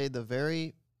will say the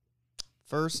very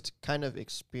first kind of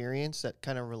experience that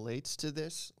kind of relates to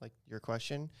this, like your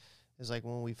question, is like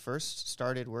when we first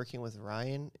started working with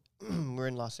Ryan. We're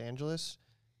in Los Angeles,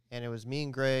 and it was me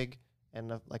and Greg,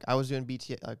 and like I was doing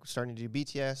BTS, like starting to do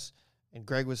BTS, and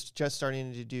Greg was just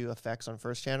starting to do effects on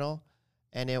First Channel,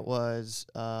 and it was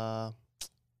the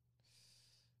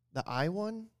eye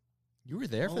one. You were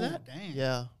there for that? Dang.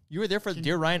 Yeah. You were there for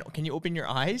Dear Ryan. Can you open your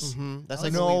eyes? Mm-hmm. That's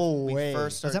like like no when we way.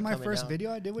 first Was that started my coming first out.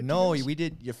 video I did with No, you guys? we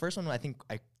did your first one. I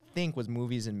think was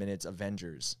Movies and Minutes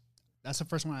Avengers. That's the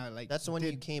first one I like. That's the one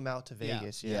you did. came out to Yeah.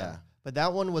 Vegas. Yeah. But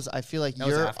that one was, I feel like That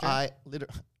was your after? eye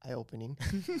opening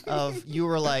of you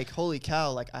were like, holy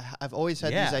cow, like I've always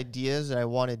had Yeah. these ideas that I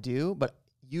want to do, but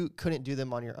you couldn't do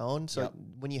them on your own. So Yep.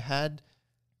 when you had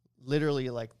literally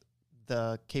like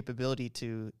the capability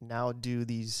to now do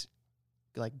these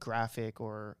like graphic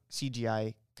or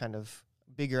CGI kind of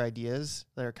bigger ideas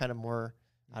that are kind of more,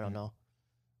 I don't know,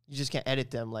 you just can't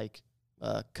edit them like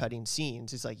cutting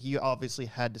scenes. It's like you obviously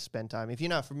had to spend time. If you're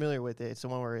not familiar with it, it's the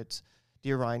one where it's,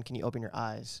 Dear Ryan, can you open your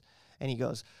eyes? And he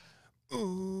goes,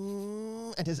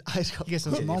 and his eyes go. He gets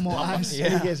those Momo eyes.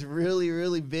 And he gets really,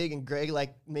 really big. And Greg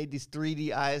like made these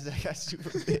 3D eyes that got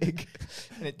super big.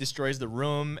 And it destroys the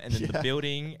room and then the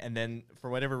building, and then for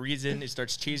whatever reason it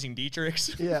starts chasing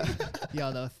Dietrichs. Yeah,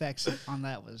 Yo, the effects on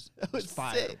that was was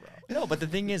fire, sick. bro. No, but the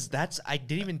thing is, I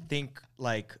didn't even think,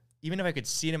 like, even if I could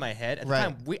see it in my head at the Right.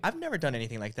 time, I've never done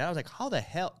anything like that. I was like, how the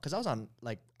hell? Because I was on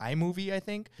like iMovie, I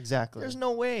think. Exactly. There's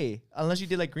no way, unless you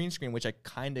did like green screen, which I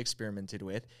kind of experimented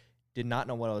with. Did not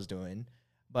know what I was doing,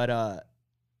 but I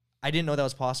didn't know that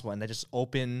was possible, and that just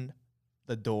opened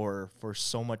the door for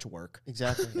so much work.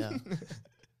 Exactly. Yeah.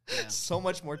 So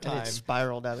much more And time. it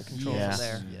spiraled out of control Yeah. from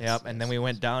there. Yep, and then we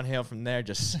went downhill from there.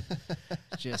 Just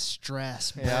Just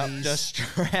stress, yeah, boys. just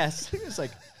stress. It's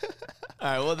like, All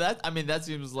right. Well, that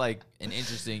seems like an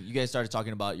interesting. You guys started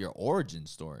talking about your origin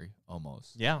story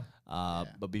almost. yeah.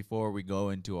 But before we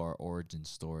go into our origin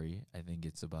story, I think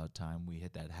it's about time we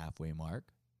hit that halfway mark.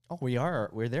 Oh,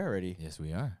 we're there already. Yes,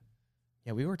 we are.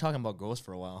 Yeah, we were talking about ghosts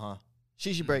for a while, huh?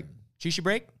 Shishi break. Shishi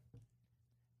break?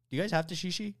 Do you guys have to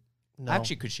shishi? No. I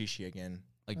actually could shishi again.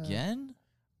 Again?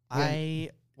 I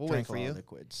We'll drank wait for a lot you. of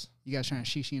liquids. You guys trying to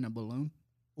shishi in a balloon?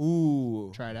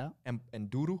 Ooh. Try it out. And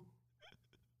doodoo?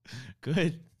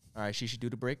 Good. All right, shishi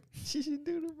doodoo break. Shishi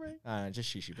doodle break. Just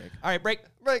shishi break. All right, break.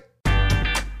 Break.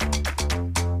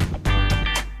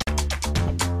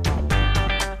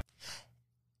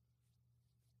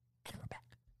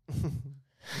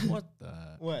 What the?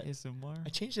 What? ASMR? I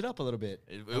changed it up a little bit.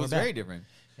 It we're was back. very different.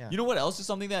 Yeah. You know what else is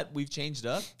something that we've changed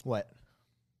up? What?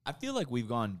 I feel like we've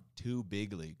gone too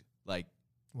big league. Like,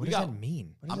 What we does got- that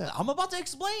mean? I'm about to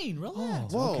explain.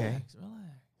 Relax. Oh, Whoa. okay. Relax. Relax.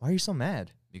 Why are you so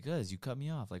mad? Because you cut me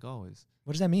off like always.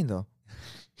 What does that mean, though?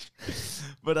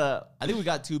 But I think we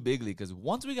got too big league because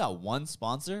once we got one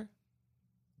sponsor,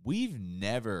 we've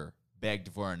never begged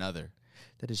for another.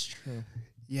 That is true.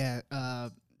 Yeah.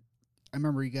 I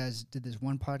remember you guys did this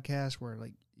one podcast where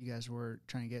like you guys were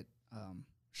trying to get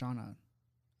Sean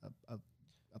a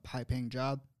high paying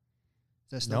job.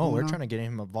 Is that still No, we're going on? trying to get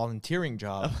him a volunteering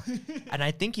job. And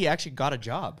I think he actually got a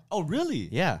job. Oh, really?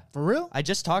 Yeah. For real? I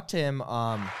just talked to him.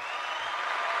 I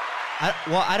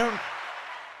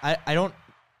don't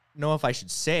know if I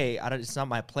should say. It's not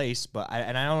my place, but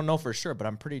I don't know for sure. But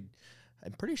I'm pretty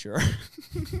sure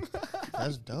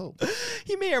That's dope.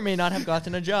 he may or may not have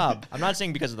gotten a job. I'm not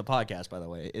saying because of the podcast, by the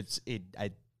way.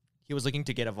 He was looking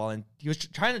to get He was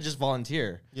trying to just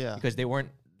volunteer. Yeah. Because they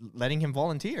weren't letting him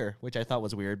volunteer, which I thought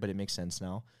was weird, but it makes sense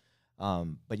now.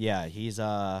 But yeah, he's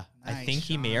I Nice, think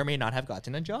he may Sean. or may not have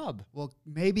gotten a job. Well,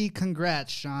 maybe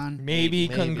congrats, Sean. Maybe,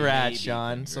 Maybe, congrats, maybe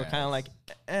Sean. So kind of like,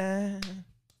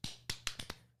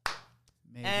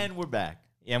 Maybe. And we're back.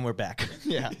 and we're back.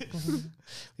 yeah.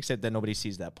 Except that nobody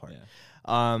sees that part. Yeah.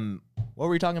 What were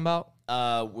we talking about?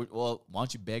 Well, why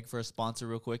don't you beg for a sponsor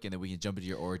real quick, and then we can jump into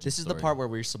your origin. This is the story. part where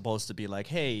we're supposed to be like,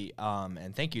 hey,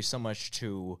 and thank you so much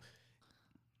to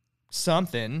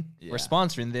something. Yeah. We're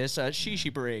sponsoring this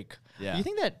Shishi break. Yeah. Do you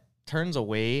think that turns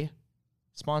away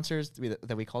sponsors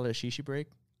that we call it a Shishi break?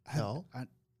 No.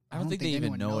 I don't think they even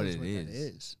anyone know what knows it that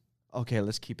is. Okay,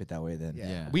 let's keep it that way then.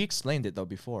 Yeah. We explained it though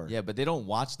before. Yeah, but they don't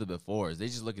watch the befores. They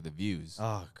just look at the views.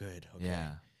 Oh, good. Okay.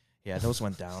 Yeah. Yeah, those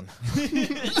went down.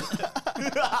 Good.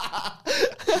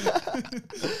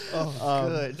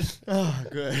 Oh,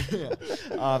 good.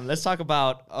 Let's talk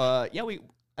about. I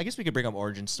guess we could bring up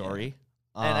origin story.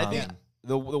 And I think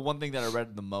the one thing that I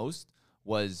read the most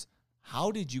was,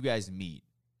 how did you guys meet?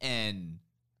 And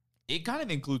it kind of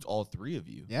includes all three of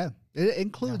you. Yeah, it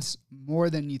includes more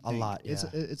than you A think. lot, It's yeah.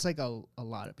 it's like a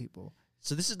lot of people.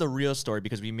 So this is the real story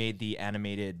because we made the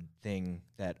animated thing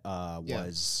that Yeah.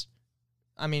 was.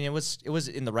 I mean, it was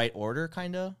in the right order,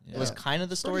 kind of. It was Yeah. kind of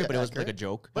the story, Pretty but it was accurate. like a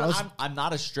joke. But I'm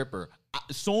not a stripper.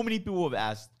 So many people have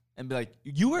asked and be like,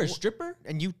 "You were a stripper?"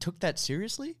 And you took that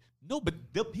seriously? No, but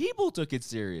the people took it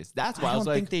serious. That's why I, I was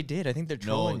don't like, think they did. I think they're "No,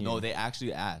 trolling you. no." They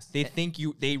actually asked. They think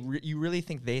you. You really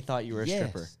think they thought you were a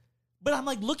stripper? Yes. But I'm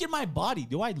like, look at my body.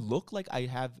 Do I look like I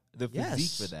have the physique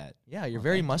Yes. for that? Yeah, you're Oh,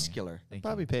 very thank you. muscular. Thank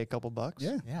Probably you. pay a couple bucks.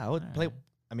 Yeah, Yeah, I would All play. right.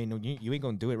 I mean, you ain't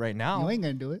gonna do it right now. you ain't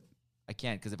gonna do it. I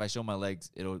can't because if I show my legs,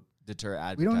 it'll deter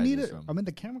advertisers. We don't need it. From, I mean,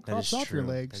 the camera That is crops off your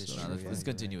true. legs. That is so- No, true, let's, yeah, let's you're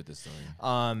continue right. with this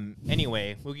story.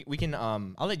 Anyway, we can.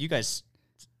 I'll let you guys.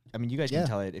 I mean, you guys Yeah. can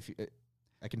tell it if you.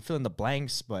 I can fill in the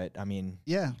blanks, but I mean,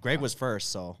 Yeah. Greg was first,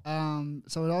 so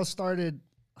So it all started.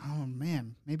 Oh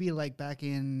man, maybe like back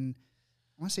in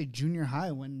I want to say junior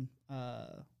high when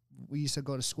we used to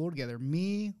go to school together.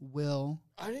 Me, Will.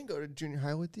 I didn't go to junior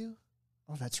high with you.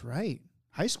 Oh, that's right.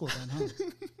 High school then, huh?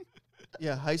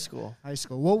 Yeah, high school. High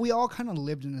school. Well, we all kind of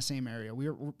lived in the same area.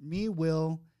 Me,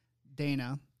 Will,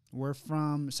 Dana. We're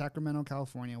from Sacramento,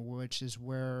 California, which is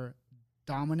where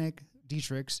Dominic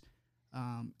Dietrichs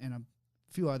and a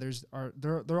few others are.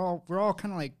 We're all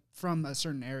kind of like from a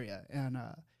certain area, and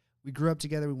we grew up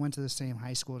together. We went to the same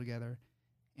high school together,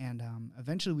 and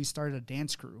eventually we started a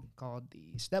dance crew called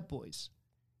the Step Boys.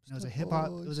 It was a Step hip hop.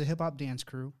 It Boys. was a hip hop dance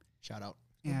crew, shout out.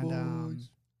 Step and Boys.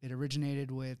 it originated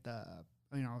with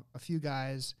a few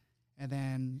guys, and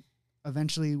then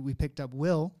eventually we picked up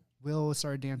Will. Will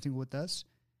started dancing with us,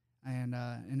 and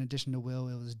in addition to Will,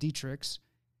 it was Dietrichs,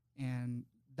 and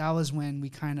that was when we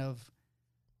kind of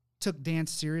took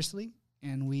dance seriously,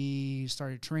 and we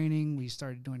started training. We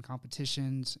started doing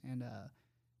competitions, and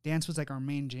dance was like our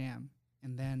main jam.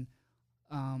 And then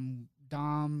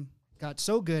Dom got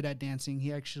so good at dancing,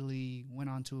 he actually went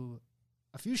on to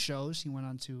a few shows. He went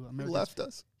on to He America's. left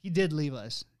us. He did leave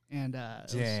us, and it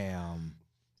was- Damn.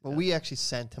 But we actually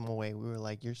sent him away. We were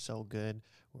like, "You're so good.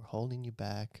 We're holding you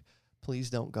back.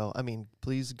 Please don't go. I mean,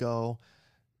 please go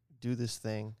do this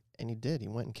thing." And he did. He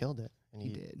went and killed it. And he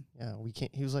did. Yeah, we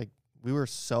can't. He was like, we were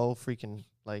so freaking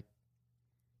like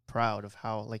proud of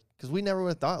how like because we never would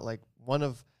have thought like one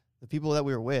of the people that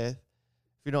we were with.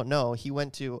 If you don't know, he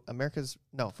went to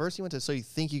first he went to So You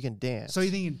Think You Can Dance. So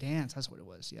you think you can dance? That's what it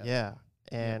was. Yeah. Yeah,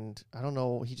 and I don't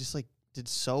know. He just like did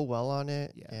so well on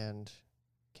it, Yeah. and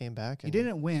came back. He And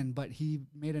didn't win, but he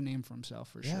made a name for himself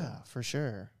for Yeah, sure. for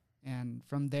sure. And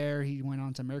from there, he went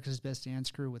on to America's Best Dance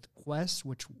Crew with Quest,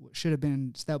 which should have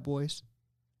been Step Boys.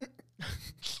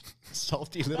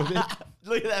 Salty a little bit.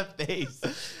 Look at that face.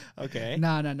 Okay.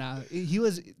 No. He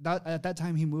was at that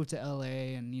time. He moved to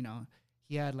L.A. and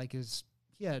he had like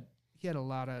he had a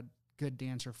lot of good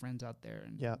dancer friends out there,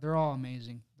 and Yeah. they're all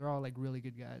amazing. They're all like really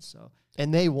good guys. So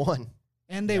And they won,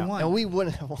 and they Yeah. won. and we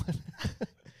wouldn't have won.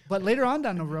 But later on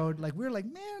down the road, like we were like,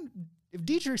 man, if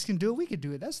Dietrichs can do it, we could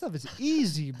do it. That stuff is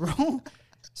easy, bro.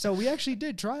 So we actually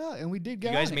did try out, and we did You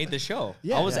get. guys on it. made the show.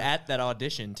 Yeah. I was Yeah. at that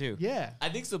audition too. Yeah, I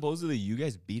think supposedly you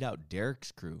guys beat out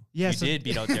Derek's crew. yeah. You so, did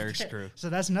beat out Derek's crew. So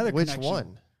that's another Which connection.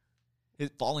 one? His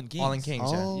Fallen Kings. Fallen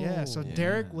Kings. Yeah. Yeah. So Oh.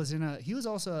 Derek Yeah. was he was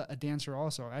also a dancer.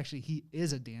 Also, actually, he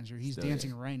is a dancer. He's Still,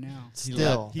 dancing right now, He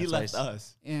Still. left, he That's left nice.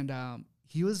 us. and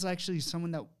he was actually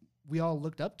someone that we all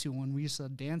looked up to when we used to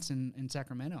dance in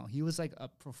Sacramento. He was like a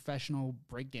professional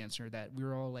break dancer that we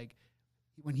were all like,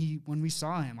 when we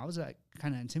saw him, I was like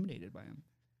kind of intimidated by him,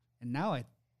 and now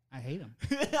I hate him.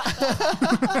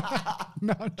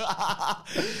 No,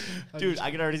 Dude, I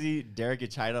can already see Derek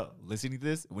and China listening to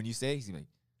this. When you say it, he's gonna be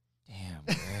like,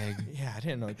 damn, Greg. Yeah, I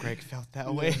didn't know Greg felt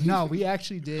that way. no, we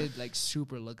actually did like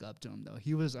super look up to him though.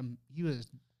 He was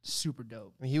super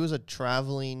dope. I mean, he was a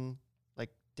traveling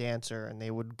like dancer, and they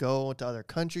would go to other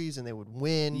countries and they would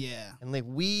win. Yeah. And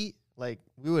we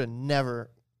would have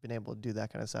never been able to do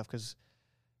that kind of stuff because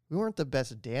we weren't the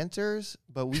best dancers,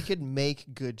 but we could make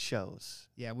good shows.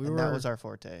 Yeah, we And were that was our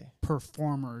forte.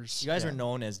 performers. You guys Yeah. are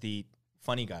known as the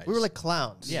funny guys. We were like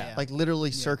clowns. Yeah. Like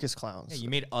literally circus clowns. yeah, you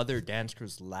made other dance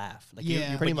crews laugh. Like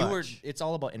Yeah. Pretty but you were, much. it's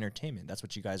all about entertainment. That's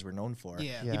what you guys were known for.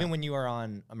 Yeah. Yeah. Even when you were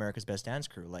on America's Best Dance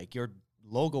Crew, like your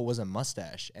logo was a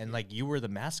mustache and like you were the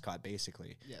mascot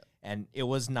basically. Yeah. And it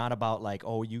was not about like,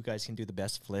 oh, you guys can do the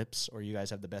best flips or you guys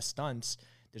have the best stunts.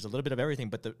 There's a little bit of everything,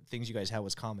 but the things you guys had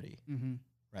was comedy. Mm-hmm.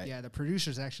 Right. Yeah, the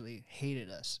producers actually hated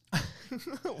us.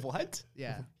 What?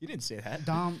 Yeah. You didn't say that.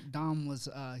 Dom was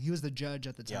he was the judge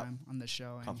at the Yep. time on the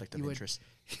show. And Conflict he of would, interest.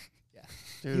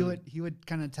 Dude. He would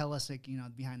kind of tell us like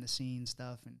behind the scenes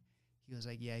stuff, and he was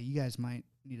like, yeah, you guys might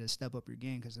need to step up your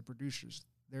game because the producers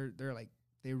they're like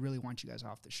they really want you guys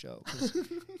off the show because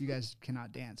you guys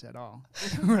cannot dance at all.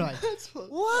 We're like,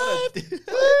 what?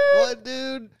 What,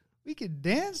 dude? We could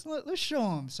dance? Let's show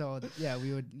them. So yeah,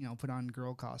 we would put on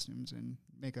girl costumes and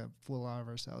make a fool out of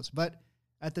ourselves. But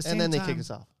at the same And then time, they kick us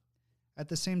off. at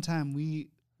the same time, we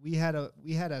had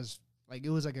as like it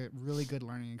was like a really good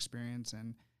learning experience,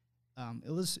 and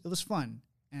it was fun.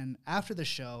 And after the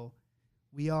show,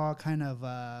 we all kind of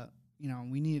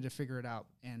we needed to figure it out.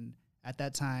 And at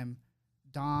that time,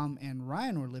 Dom and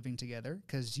Ryan were living together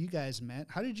because you guys met.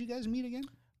 How did you guys meet again?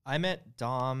 I met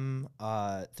Dom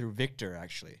through Victor,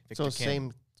 actually. Victor So Kim.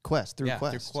 same Quest, through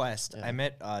Quest. Through Quest. Yeah. I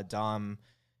met Dom,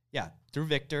 through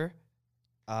Victor.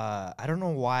 I don't know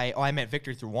why. Oh, I met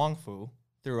Victor through Wong Fu,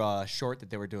 through a short that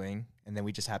they were doing. And then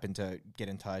we just happened to get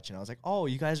in touch. And I was like, oh,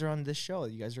 you guys are on this show.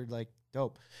 You guys are like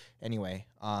dope. Anyway,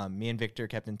 me and Victor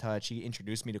kept in touch. He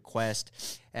introduced me to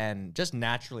Quest. And just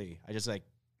naturally, I just like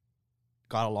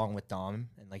got along with Dom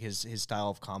and like his style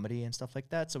of comedy and stuff like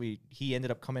that. So he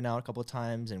ended up coming out a couple of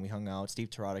times and we hung out. Steve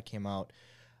Terada came out.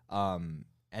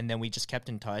 And then we just kept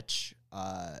in touch.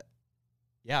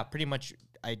 Pretty much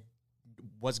I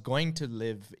was going to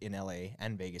live in LA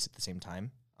and Vegas at the same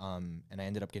time. And I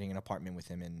ended up getting an apartment with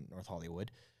him in North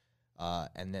Hollywood.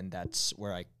 And then that's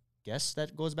where I guess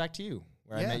that goes back to you,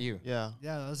 where I Yeah. met you. Yeah.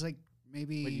 Yeah, that was like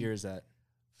maybe What year is that?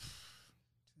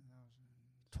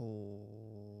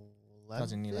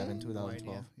 2011, 2012. No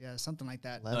idea. Yeah, something like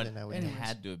that. 11, No, I would it Anyways.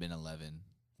 had to have been 11.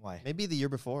 Why? Maybe the year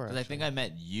before. Because I think actually. I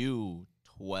met you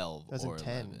 12 or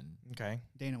 2010. 11. Okay.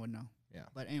 Dana would know. Yeah.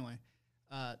 But anyway,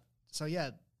 so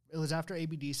yeah, it was after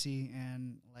ABDC,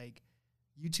 and like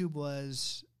YouTube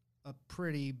was a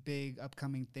pretty big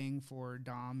upcoming thing for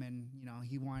Dom, and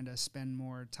he wanted to spend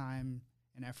more time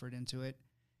and effort into it.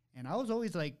 And I was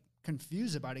always like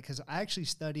confused about it because I actually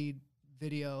studied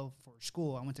video for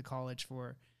school. I went to college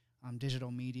for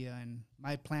digital media, and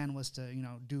my plan was to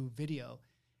do video.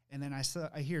 And then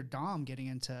I hear Dom getting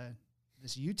into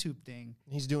this YouTube thing.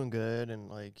 He's doing good and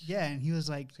like. Yeah, and he was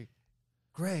like,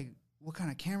 Greg, what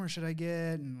kind of camera should I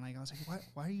get? And like I was like,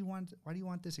 why do you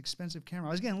want this expensive camera?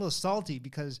 I was getting a little salty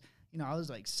because I was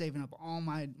like saving up all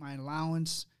my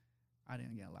allowance. I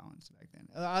didn't get allowance back then.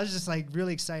 I was just like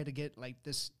really excited to get like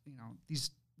this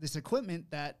this equipment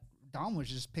that Dom was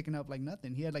just picking up like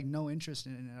nothing. He had like no interest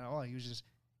in it at all. He was just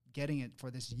getting it for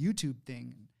this YouTube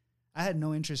thing. I had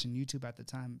no interest in YouTube at the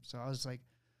time, so I was like,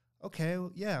 okay,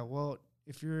 well,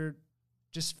 if you're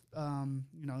just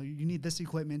you need this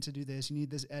equipment to do this, you need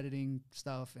this editing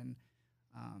stuff, and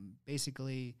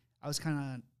basically I was kind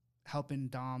of helping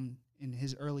Dom in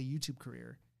his early YouTube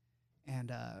career,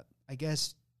 and I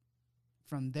guess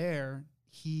from there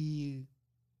he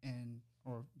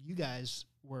or you guys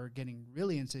were getting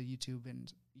really into YouTube,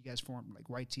 and you guys formed like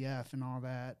YTF and all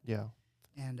that, Yeah.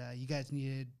 and you guys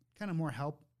needed kind of more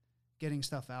help getting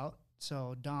stuff out.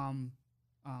 So Dom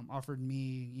offered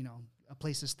me, a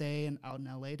place to stay and out in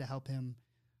LA to help him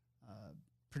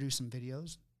produce some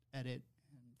videos, edit,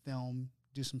 and film,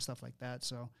 do some stuff like that.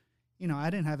 So, I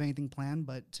didn't have anything planned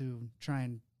but to try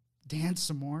and dance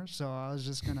some more. So I was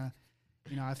just gonna,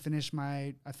 I finished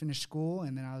school,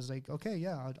 and then I was like, okay,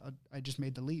 yeah, I just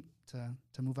made the leap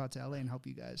to move out to LA and help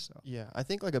you guys. So Yeah, I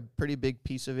think like a pretty big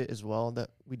piece of it as well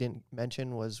that we didn't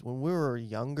mention was when we were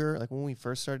younger, like when we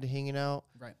first started hanging out.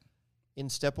 Right. In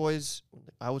Step Boys,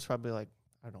 I was probably like,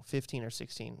 I don't know, 15 or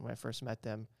 16 when I first met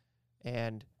them.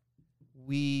 And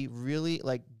we really,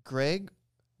 like, Greg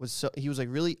he was like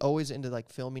really always into like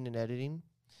filming and editing.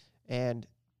 And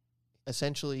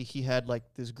essentially he had like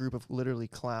this group of literally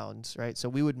clowns, right? So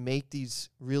we would make these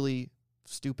really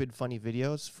stupid, funny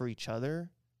videos for each other,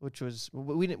 which was,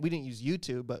 we didn't use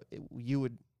YouTube, but he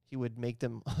would make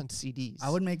them on CDs.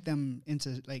 I would make them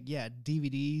into like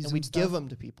DVDs, and we'd stuff. give them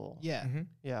to people. Yeah. Mm-hmm.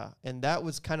 Yeah, and that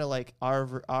was kind of like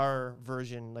our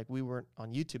version. Like we weren't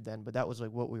on YouTube then, but that was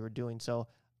like what we were doing. So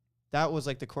that was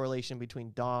like the correlation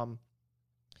between Dom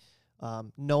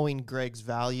knowing Greg's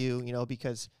value,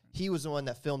 because he was the one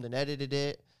that filmed and edited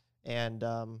it, and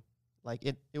Like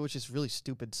it was just really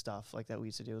stupid stuff like that we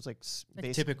used to do. It was like,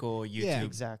 Like typical YouTube, Yeah.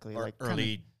 exactly, or like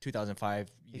early 2005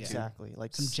 YouTube. exactly,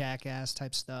 like Some jackass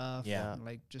type stuff. Yeah. and,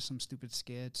 like just some stupid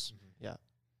skits. Yeah.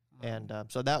 Um, And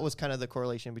so that was kind of the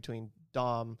correlation between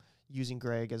Dom using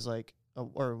Greg as like,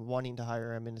 or wanting to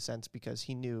hire him in a sense because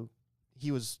he knew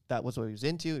that was what he was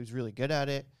into. He was really good at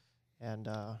it. And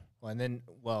I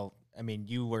mean,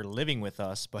 you were living with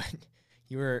us, but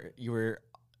you were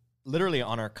literally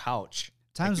on our couch.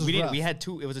 Times Like, was rough. we had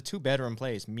it was a 2-bedroom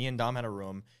place. Me and Dom had a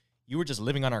room. You were just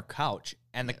living on our couch,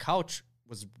 and the couch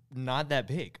was not that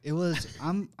big. It was.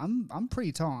 I'm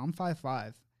pretty tall. I'm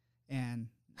 5'5", and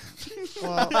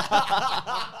well,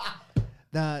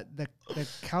 the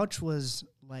couch was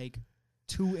like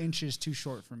 2 inches too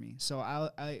short for me. So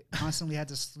I constantly had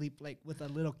to sleep like with a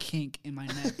little kink in my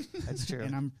neck. that's true.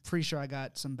 And I'm pretty sure I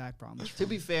got some back problems. To from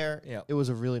be it. fair, Yeah. it was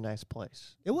a really nice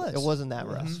place. It was. It wasn't that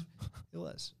Mhm. rough. It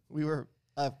was. We were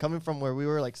coming from where we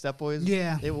were, like Step Boys.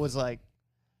 Yeah. It was like,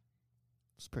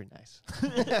 it was pretty nice.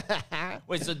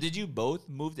 Wait, so did you both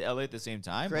move to LA at the same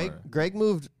time? Greg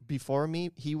moved before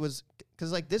me. He was,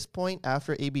 because like this point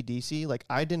after ABDC, like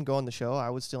I didn't go on the show.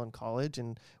 I was still in college,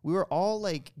 and we were all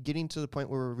like getting to the point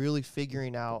where we were really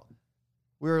figuring out.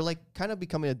 We were like kind of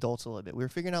becoming adults a little bit. We were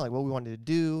figuring out like what we wanted to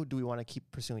do. Do we want to keep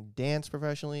pursuing dance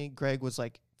professionally? Greg was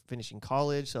like finishing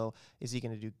college, so is he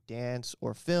going to do dance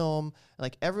or film?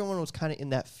 Like everyone was kind of in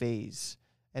that phase,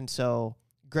 and so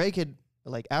Greg had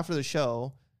like after the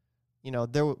show, you know,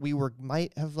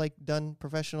 might have like done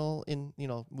professional in, you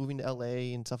know, moving to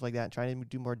LA and stuff like that, and trying to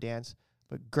do more dance.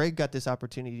 But Greg got this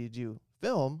opportunity to do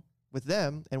film with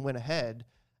them and went ahead.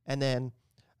 And then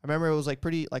I remember it was like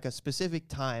pretty like a specific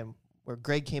time where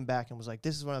Greg came back and was like,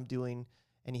 "This is what I'm doing,"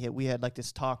 and we had like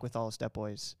this talk with all the Step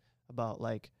Boys about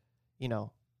like, you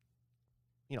know,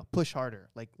 push harder.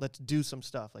 Like, let's do some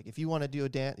stuff. Like, if you want to do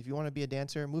if you want to be a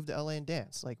dancer, move to LA and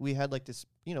dance. Like, we had like this,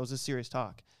 you know, it was a serious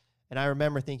talk. And I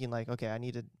remember thinking like, okay, I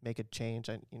need to make a change.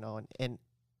 And, you know, and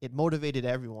it motivated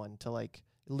everyone to like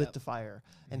lit the fire.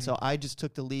 And so I just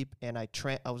took the leap, and I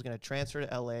was going to transfer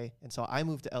to LA. And so I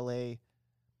moved to LA.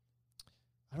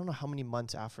 I don't know how many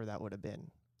months after that would have been.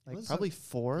 Like probably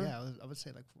 4. Yeah, I would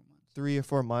say like 4 months. 3 or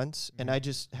 4 months. And I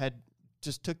just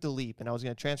took the leap, and I was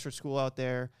going to transfer school out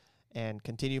there and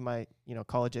continue my, you know,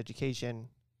 college education.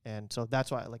 And so that's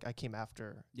why like I came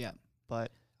after. Yeah.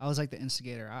 But I was like the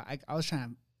instigator. I was trying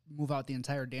to move out the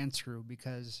entire dance crew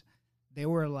because they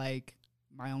were like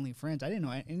my only friends. I didn't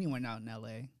know anyone out in LA.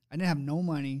 I didn't have no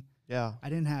money. yeah, I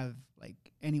didn't have like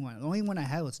anyone. The only one I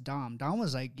had was Dom. Dom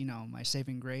was like, you know, my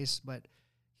saving grace, but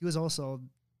he was also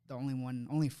the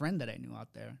only friend that I knew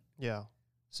out there. yeah,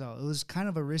 So it was kind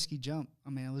of a risky jump. I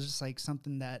mean, it was just like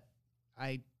something that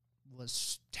I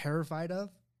was terrified of.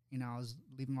 You know, I was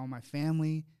leaving all my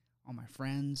family, all my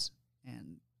friends,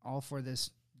 and all for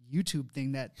this YouTube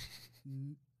thing that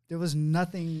there was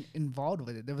nothing involved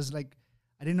with it. There was like,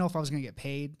 I didn't know if I was going to get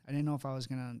paid. I didn't know if it was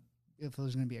going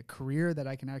to be a career that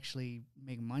I can actually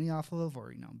make money off of,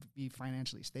 or, you know, be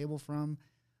financially stable from.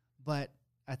 But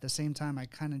at the same time, I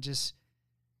kind of just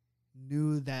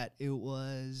knew that it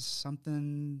was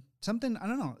something, I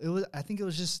don't know. I think it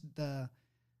was just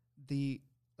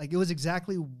like it was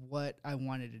exactly what I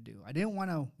wanted to do. I didn't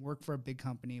want to work for a big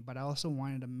company, but I also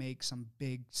wanted to make some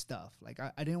big stuff. Like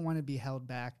I didn't want to be held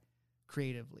back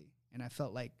creatively. And I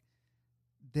felt like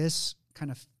this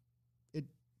kind of, it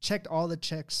checked all the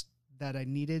checks that I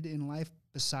needed in life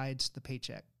besides the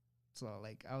paycheck. So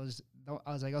like I was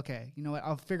like, okay, you know what?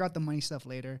 I'll figure out the money stuff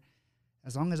later.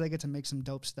 As long as I get to make some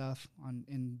dope stuff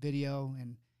in video,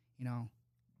 and, you know,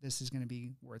 this is going to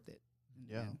be worth it.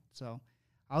 Yeah. And so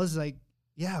I was like,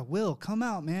 yeah, Will, come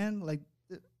out, man. Like,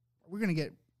 we're going to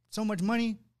get so much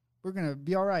money. We're going to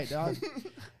be all right, dog.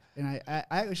 And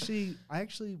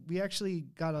we actually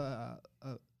got a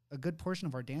good portion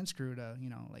of our dance crew to, you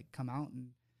know, like come out. And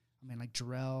I mean, like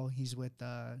Jarrell, he's with,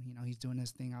 you know, he's doing his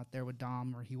thing out there with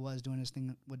Dom, or he was doing his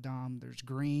thing with Dom. There's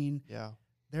Green. yeah,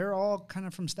 They're all kind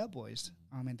of from Step Boys.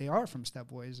 I mean, they are from Step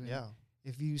Boys. And yeah,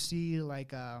 if you see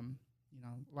like, you know,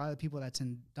 a lot of the people that's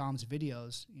in Dom's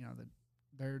videos, you know,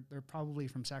 they're probably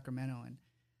from Sacramento, and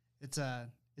it's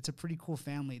a pretty cool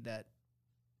family. That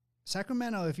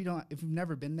Sacramento, if you've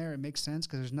never been there, it makes sense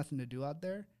because there's nothing to do out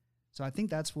there. So I think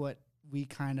that's what we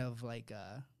kind of like.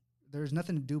 There's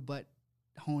nothing to do but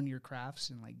hone your crafts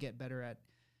and like get better at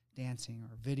dancing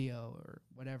or video or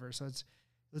whatever. So it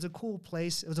was a cool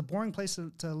place. It was a boring place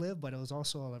to live, but it was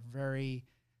also a very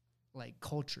like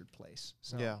cultured place.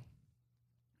 So yeah,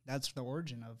 that's the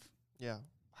origin of yeah.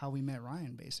 how we met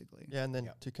Ryan, basically. Yeah, and then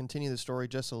to continue the story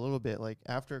just a little bit, like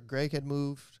after Greg had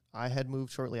moved, I had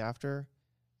moved shortly after,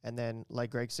 And then,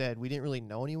 like Greg said, we didn't really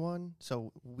know anyone.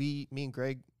 So me and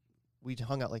Greg, we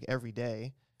hung out like every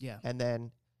day. Yeah. And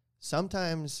then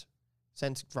sometimes,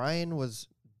 since Ryan was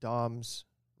Dom's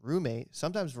roommate,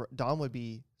 sometimes Dom would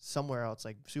be somewhere else,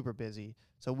 like super busy.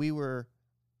 So we were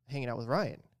hanging out with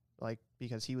Ryan, like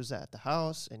because he was at the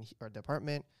house or the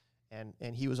apartment, and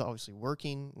he was obviously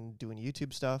working and doing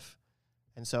YouTube stuff.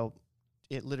 And so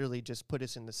it literally just put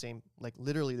us in the same, like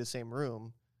literally the same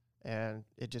room. And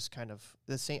it just kind of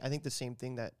I think the same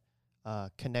thing that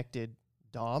connected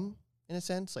Dom in a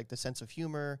sense, like the sense of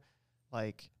humor,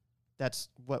 like that's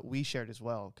what we shared as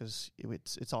well, because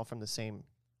it's all from the same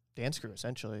dance crew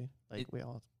essentially. Like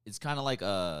it's kind of like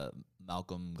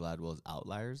Malcolm Gladwell's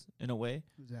Outliers in a way.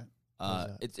 Who's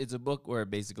that? It's a book where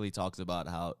it basically talks about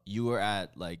how you were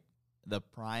at like the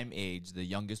prime age, the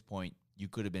youngest point you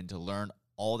could have been to learn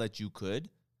all that you could,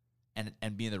 and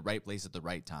be in the right place at the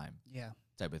right time. Yeah.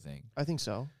 Type of thing. I think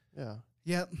so. Yeah.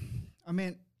 Yep. I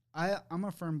mean, I'm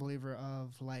a firm believer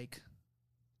of like,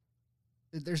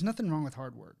 there's nothing wrong with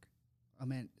hard work. I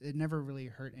mean, it never really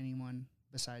hurt anyone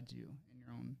besides you in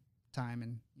your own time,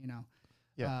 and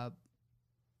Yeah.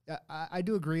 I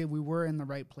do agree we were in the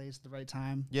right place at the right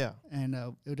time. Yeah. And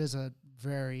it is a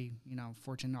very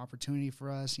fortunate opportunity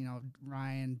for us.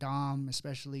 Ryan, Dom,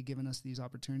 especially giving us these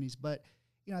opportunities. But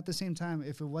at the same time,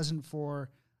 if it wasn't for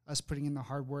us putting in the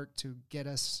hard work to get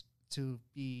us to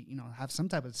be, have some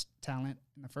type of talent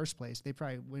in the first place, they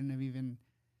probably wouldn't have even,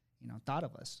 thought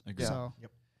of us. Agreed. So,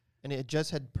 Yep. And it just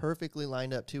had perfectly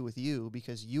lined up too with you,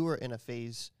 because you were in a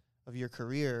phase of your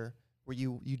career where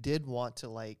you did want to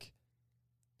like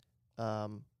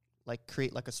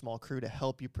create like a small crew to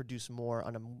help you produce more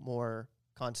on a more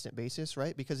constant basis,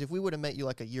 right? Because if we would have met you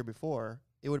like a year before,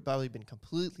 it would have probably been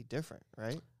completely different,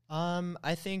 right?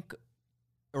 I think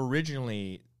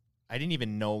originally I didn't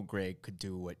even know Greg could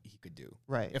do what he could do.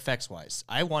 Right. Effects wise,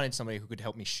 I wanted somebody who could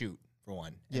help me shoot for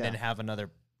one, and Yeah. then have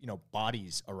another,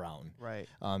 bodies around. Right.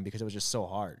 Because it was just so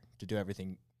hard to do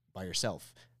everything by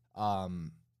yourself.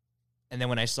 And then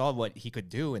when I saw what he could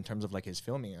do in terms of like his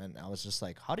filming, and I was just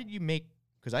like, how did you make?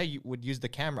 Because I would use the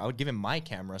camera. I would give him my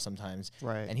camera sometimes,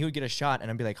 Right. and he would get a shot, and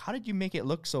I'd be like, how did you make it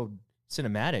look so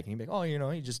cinematic? And he'd be like, oh,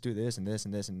 you just do this and this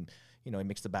and this, and he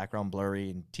makes the background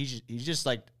blurry, and he's just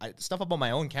like stuff up on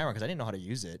my own camera because I didn't know how to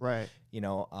use it. Right.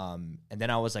 And then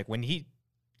I was like, when he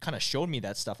kind of showed me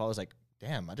that stuff, I was like,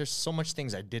 damn, there's so much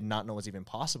things I did not know was even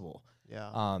possible.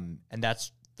 Yeah. And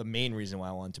that's the main reason why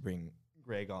I wanted to bring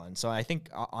Greg on. So I think,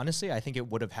 honestly, I think it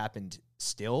would have happened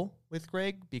still with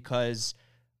Greg, because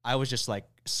I was just like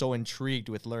so intrigued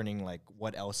with learning like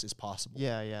what else is possible.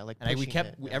 Yeah. Yeah. Like, And we pushing kept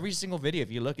it, yeah. every single video.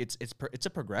 If you look, it's a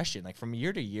progression. Like from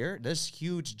year to year, there's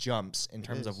huge jumps in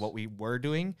terms of is. what we were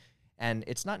doing, and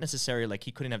it's not necessarily like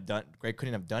Greg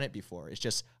couldn't have done it before. It's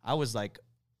just I was like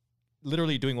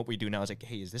literally doing what we do now. I was like,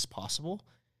 hey, is this possible?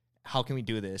 How can we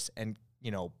do this and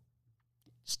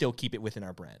still keep it within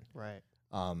our brand? Right.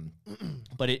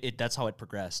 But that's how it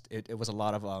progressed. It was a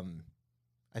lot of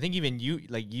I think even you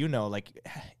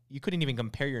you couldn't even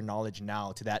compare your knowledge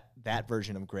now to that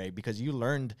version of Greg, because you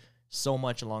learned so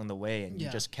much along the way, and you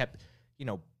Yeah. just kept,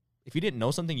 if you didn't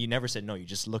know something, you never said no. You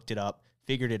just looked it up,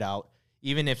 figured it out.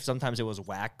 Even if sometimes it was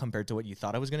whack compared to what you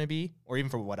thought it was going to be, or even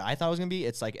for what I thought it was going to be,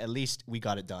 it's like at least we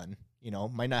got it done.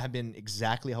 Might not have been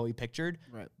exactly how we pictured,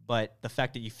 Right. but the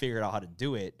fact that you figured out how to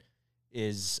do it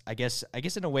is, I guess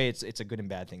in a way, it's a good and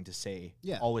bad thing to say.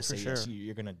 Yeah, Always for say yes. sure.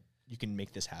 You can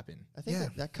make this happen. I think Yeah.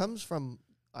 that comes from,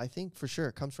 I think for sure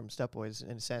it comes from Step Boys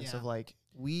in a sense Yeah. of like,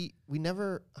 we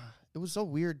never, it was so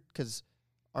weird because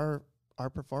our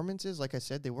performances, like I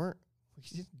said, we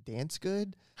didn't dance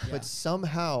good, Yeah. but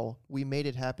somehow we made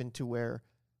it happen to where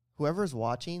whoever's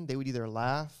watching, they would either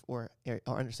laugh or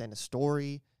understand the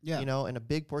story, Yeah. and a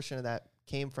big portion of that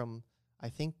came from, I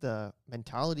think, the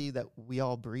mentality that we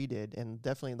all breeded, and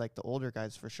definitely like the older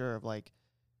guys for sure, of like,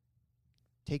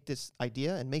 take this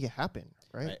idea and make it happen,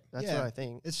 right? Right. That's Yeah. what I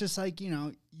think. It's just like,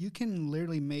 you can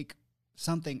literally make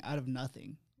something out of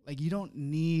nothing. Like, you don't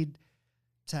need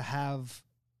to have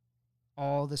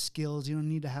all the skills. You don't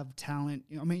need to have talent.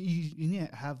 You need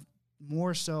to have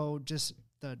more so just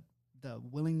the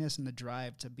willingness and the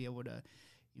drive to be able to,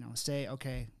 say,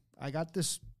 okay, I got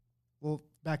this. Well,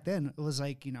 back then it was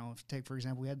like, take, for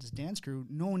example, we had this dance crew.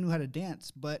 No one knew how to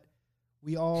dance, but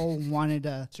we all wanted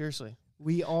to. Seriously.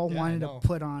 We all Yeah, I wanted know. to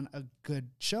put on a good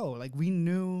show. Like, we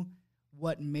knew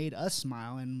what made us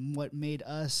smile and what made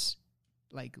us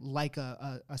like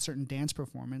a certain dance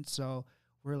performance. So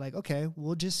we're like, okay,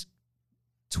 we'll just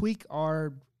tweak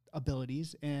our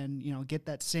abilities and, get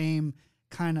that same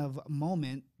kind of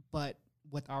moment, but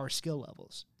with our skill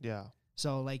levels. Yeah.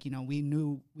 So like, you know, we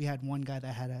knew we had one guy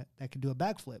that could do a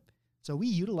backflip. So we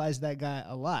utilized that guy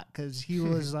a lot because he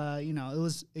was, you know,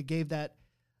 it gave that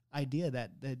idea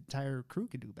that the entire crew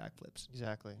could do backflips.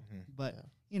 Exactly. But, Yeah.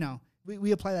 you know,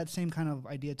 we apply that same kind of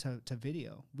idea to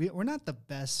video. We're not the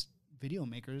best video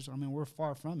makers. I mean, we're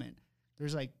far from it.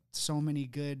 There's like so many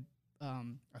good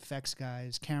effects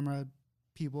guys, camera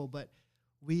people, but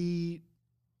we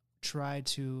try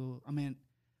to, I mean,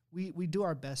 we do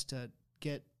our best to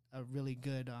get a really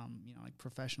good, you know, like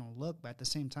professional look, but at the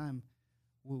same time,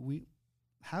 we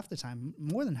half the time,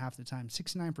 more than half the time,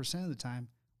 69% of the time,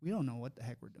 we don't know what the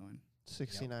heck we're doing.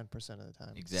 69% of the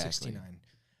time. Exactly.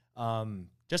 69.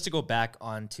 Just to go back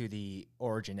onto the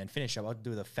origin and finish up, I'll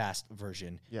do the fast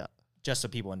version. Yeah. Just so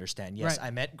people understand. Yes, Right.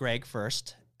 I met Greg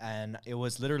first, and it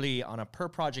was literally on a per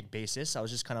project basis. I was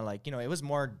just kind of like, you know, it was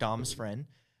more Dom's friend.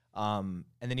 And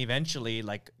then eventually,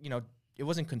 like, you know, it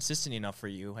wasn't consistent enough for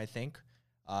you, I think,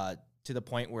 to the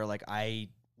point where, like, I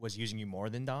was using you more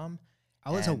than Dom. I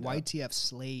was a And, YTF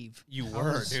slave. You I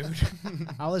were, was- dude.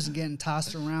 I was getting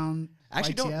tossed around.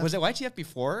 Actually, YTF. was it YTF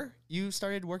before you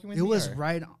started working with me? It was or?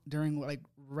 right during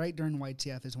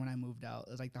YTF is when I moved out.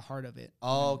 It was like the heart of it.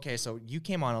 Oh, okay. So you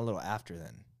came on a little after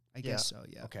then. I Yeah. guess so.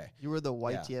 Yeah. Okay. You were the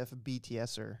YTF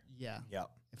BTSer. Yeah. Yep.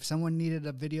 If someone needed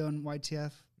a video in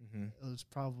YTF, hmm it was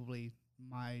probably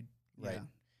my Right. yeah.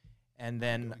 And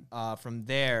then from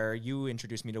there, you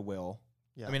introduced me to Will.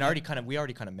 Yeah. I mean, we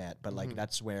already kind of met, but like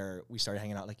that's where we started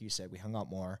hanging out. Like you said, we hung out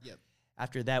more. Yep.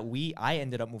 After that, I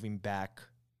ended up moving back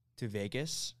to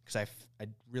Vegas because I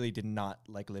really did not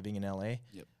like living in LA.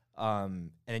 Yep.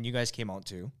 And then you guys came out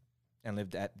too, and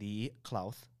lived at the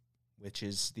Clouth, which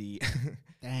is the.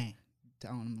 Dang.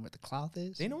 Don't know what the cloth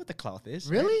is. They know what the Clouth is,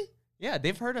 right? Really? Yeah,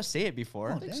 they've heard us say it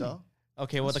before. Oh, I think dang. so.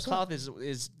 Okay, well, the What's Clouth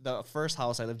is the first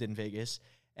house I lived in Vegas,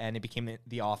 and it became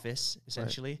the office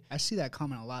essentially. I see that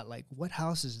comment a lot. Like, what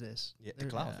house is this? Yeah, the There-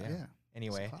 Clouth, yeah. yeah.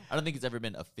 Anyway, It's a cloth. I don't think it's ever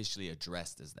been officially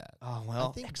addressed as that. oh well.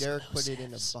 I think Derek put it in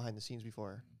explosives. behind the scenes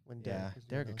before. When Yeah, Derek was doing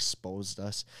Derek those. exposed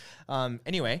us.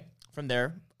 Anyway, from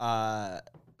there,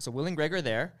 so Will and Greg are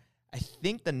there. I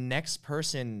think the next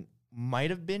person might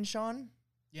have been Sean.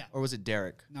 Yeah. Or was it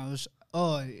Derek? No, it was.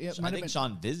 Oh, it I might have think been.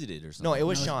 Sean visited or something. No, it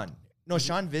was No, Sean. No,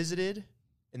 Sean visited,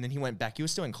 and then he went back. He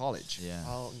was still in college. Yeah.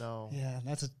 Oh no. Yeah,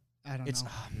 that's a. I don't It's know.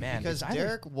 man Because it's either-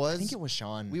 Derek I was. think it was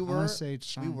Sean. we I were. wanna say it's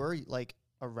Sean. We were like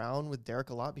around with Derek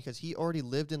a lot because he already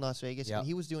lived in Las Vegas Yep. and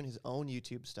he was doing his own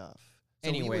YouTube stuff.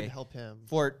 So we Anyway, would help him.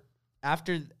 for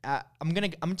after. I'm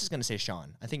just gonna say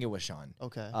Sean. I think it was Sean.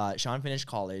 Okay. Sean finished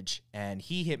college and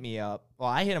he hit me up. Well,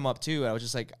 I hit him up too. I was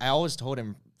just like, I always told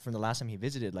him from the last time he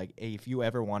visited, like, hey, if you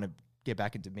ever want to get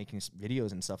back into making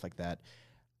videos and stuff like that,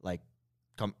 like,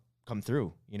 come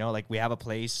through. You know, like we have a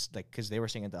place, like, because they were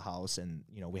staying at the house and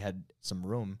you know we had some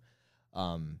room.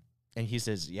 And he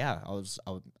says, yeah,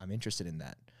 I'm interested in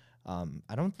that.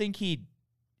 I don't think he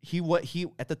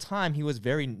at the time he was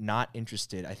very not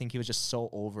interested. I think he was just so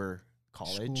over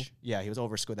college. School. Yeah, he was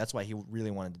over school. That's why he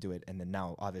really wanted to do it. And then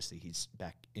now, obviously, he's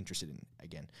back interested in it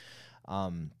again.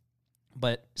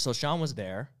 But so Sean was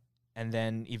there, and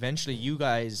then eventually you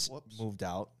guys Whoops. moved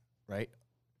out, right?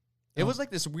 It Oh. was like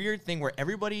this weird thing where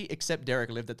everybody except Derek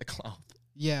lived at the Cloud.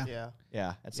 Yeah. yeah.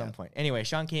 Yeah, at some Yeah. point. Anyway,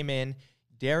 Sean came in.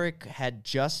 Derek had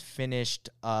just finished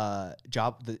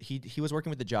job. He was working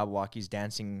with the Jabberwockies,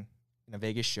 dancing in a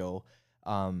Vegas show,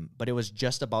 but it was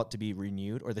just about to be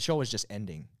renewed, or the show was just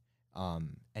ending.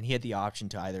 And he had the option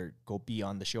to either go be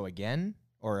on the show again,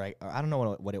 or I don't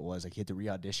know what it was. Like he had to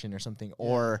re-audition or something,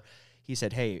 or he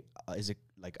said, "Hey, is it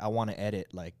like I want to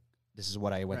edit? Like this is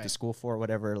what I went to Right. school for, or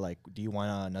whatever. Like, do you want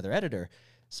another editor?"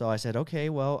 So I said, "Okay,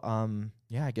 well,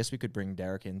 yeah, I guess we could bring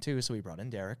Derek in too." So we brought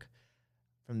in Derek.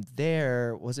 From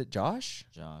there, was it Josh?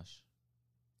 Josh.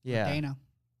 Yeah, Dana.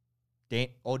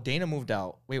 Dana moved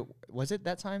out. Wait, was it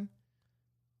that time?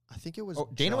 I think it was. Oh,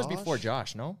 Dana was before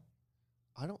Josh. No.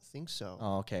 I don't think so.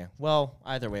 Oh, okay. Well,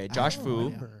 either way, Josh don't Fu.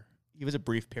 Remember. He was a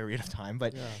brief period of time,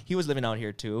 but Yeah. he was living out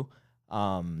here too.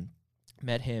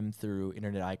 Met him through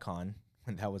Internet Icon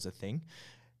when that was a thing,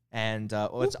 and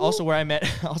it's also where I met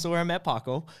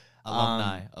Paco.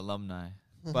 Alumni.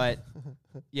 But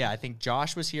yeah, I think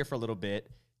Josh was here for a little bit.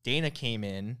 Dana came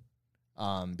in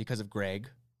because of Greg.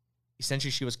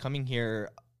 Essentially, she was coming here.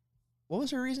 What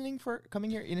was her reasoning for coming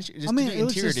here? Just I mean, to do it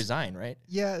was interior just- design, right?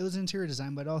 Yeah, it was interior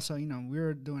design, but also, you know, we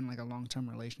were doing like a long-term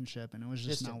relationship, and it was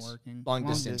just Distance. not working. Long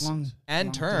distance. long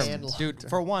And term, distance. dude. And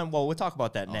For one, well, we'll talk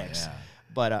about that Oh, next. yeah.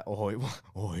 But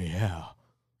oh yeah,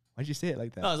 why'd you say it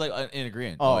like that? No, I was like in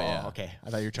agreement. oh, yeah. okay. I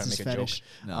thought you were trying It's to his make a fetish.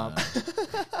 joke. No,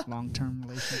 no. Long-term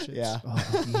relationships. Yeah.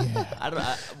 Oh, yeah. I don't.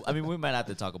 I mean, we might have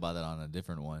to talk about that on a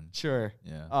different one. Sure.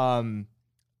 Yeah.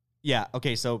 Yeah.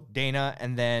 Okay. So Dana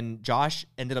and then Josh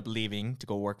ended up leaving to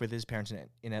go work with his parents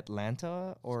in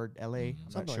Atlanta or LA. I'm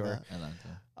not Something like sure. that.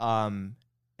 Atlanta.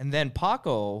 And then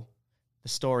Paco, the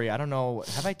story, I don't know.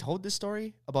 Have I told this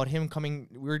story about him coming?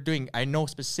 I know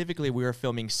specifically we were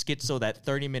filming Schizo, that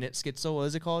 30-minute Schizo. What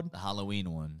is it called? The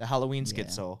Halloween one. The Halloween Yeah.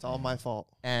 Schizo. It's all my fault.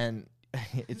 And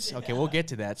it's okay. We'll get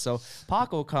to that. So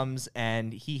Paco comes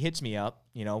and he hits me up.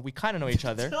 You know, we kind of know each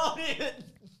other.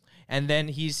 And then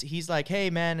he's like, hey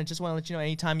man, I just want to let you know,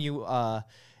 anytime you I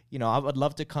would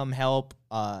love to come help.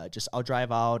 I'll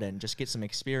drive out and just get some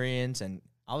experience. And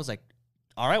I was like,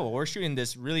 all right, well, we're shooting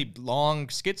this really long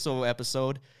Schizo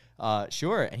episode.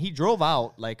 Sure. And he drove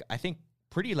out, like, I think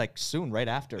pretty like soon, right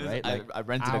after, right? Like, I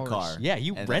rented hours. a car. yeah,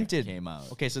 you and rented. Came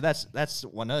out. Okay, so that's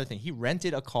one other thing. He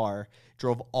rented a car,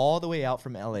 drove all the way out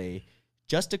from LA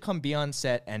just to come be on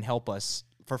set and help us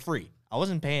for free. I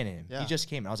wasn't paying him. Yeah. He just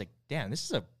came. And I was like, damn, this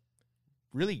is a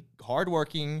really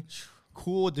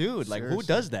cool dude. Like, who Seriously.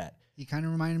 does that? He kind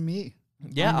of reminded me.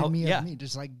 Yeah, Reminded me yeah. of me,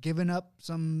 just like giving up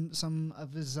some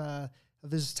of his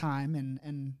time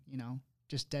and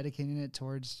just dedicating it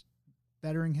towards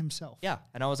bettering himself. Yeah,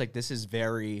 and I was like, this is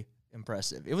very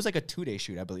impressive. It was like a 2-day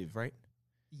shoot, I believe, right?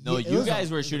 No, Yeah, it you was guys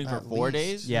a- were it was shooting for at 4 least-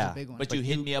 days. it was a Yeah, big one. But you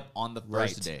hit me up on the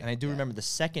first day. And I do Yeah. remember the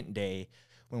second day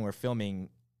when we were filming.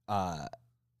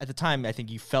 At the time, I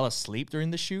think you fell asleep during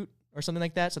the shoot or something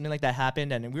like that. Something like that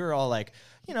happened, and we were all like,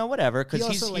 whatever, because He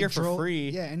he's also, here like, for drove- free.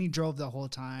 Yeah, and he drove the whole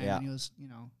time. Yeah. And he was,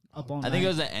 up all night. I think it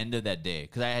was the end of that day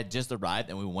because I had just arrived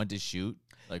and we went to shoot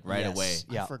like right Yes. away.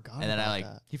 Yeah. I forgot And then I, about like,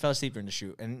 that. He fell asleep during the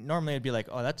shoot, and normally I'd be like,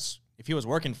 oh, if he was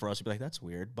working for us, he'd be like, that's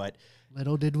weird, but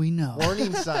Little did we know.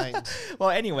 Warning signs. well,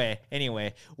 anyway,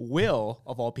 Will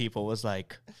of all people was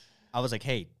like, I was like,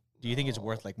 hey, do you think it's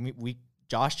worth like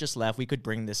Josh just left, we could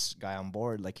bring this guy on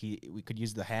board, like we could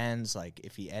use the hands, like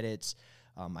if he edits.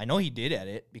 I know he did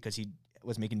edit because he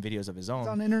was making videos of his It's on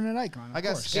own. Internet Icon. Of I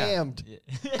got course. scammed.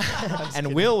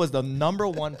 And Will was the number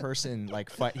one person, like,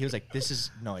 he was like,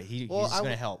 he's Well, going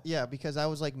to help. Yeah, because I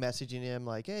was like messaging him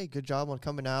like, "Hey, good job on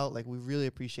coming out. Like, we really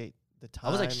appreciate the time."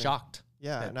 I was like and- shocked.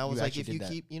 Yeah, that and I you was like, actually if you did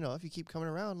that. keep, if you keep coming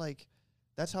around, like,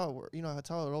 that's how it that's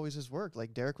how it always has worked.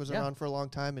 Like, Derek was Yeah. around for a long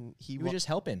time, and He was just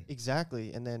helping.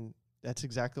 exactly, and then that's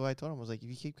exactly what I told him. I was like, if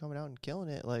you keep coming out and killing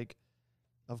it, like,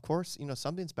 of course,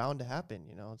 something's bound to happen.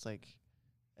 It's like,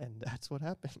 and that's what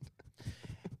happened.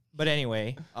 But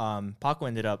anyway, Paco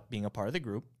ended up being a part of the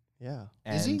group. Yeah,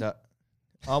 And, Is he?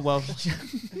 Oh, well,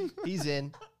 he's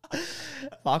in.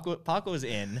 Paco's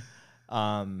in.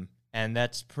 And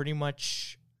that's pretty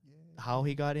much how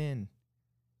he got in.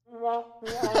 I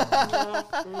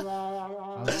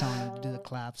was telling him to do the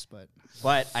claps, but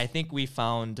But I think we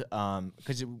found,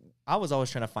 because I was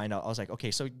always trying to find out, I was like,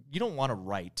 okay, so you don't want to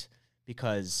write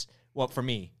because, well, for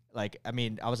me, like, I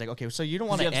mean, I was like, okay, so you don't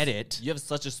want to edit. You have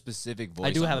such a specific voice.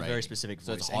 I do on have a very writing, specific voice.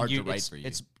 so it's and hard to write it's, for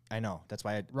you. I know. That's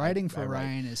why writing for I write.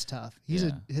 Ryan is tough.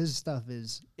 His stuff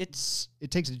is, It's, it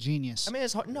takes a genius. I mean,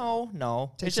 it's hard.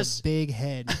 No. It takes It's just, a big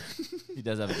head. He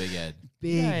does have a big head.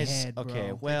 Big Guys, head, okay,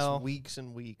 bro. well, Takes weeks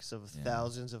and weeks of Yeah.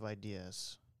 thousands of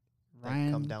ideas that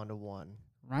come Ryan, down to one.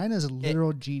 Ryan is a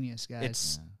literal genius, guys.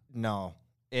 it's, Yeah. no.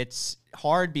 It's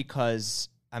hard because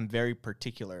I'm very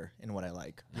particular in what I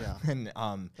like. Yeah. And,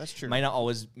 That's it true. might not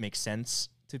always make sense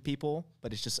to people,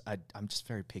 but it's just I'm just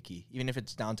very picky. Even if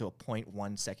it's down to a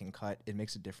 0.1 second cut, it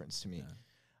makes a difference to me.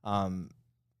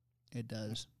 It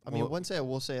does. I mean, Well- one say I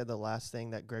will say the last thing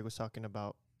that Greg was talking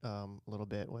about a little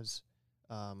bit was,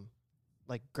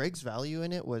 like, Greg's value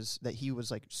in it was that he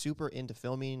was like super into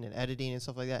filming and editing and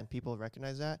stuff like that, and people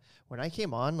recognize that. When I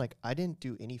came on, like, I didn't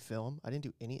do any film, I didn't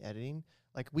do any editing.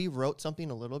 Like, we wrote something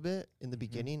a little bit in the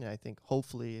beginning, and I think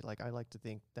hopefully, like, I like to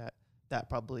think that that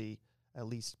probably at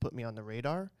least put me on the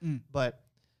radar. Mm. But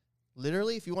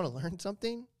literally, if you want to learn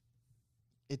something,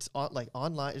 it's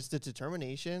online. It's the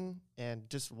determination and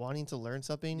just wanting to learn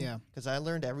something. Yeah. Because I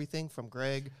learned everything from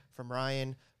Greg, from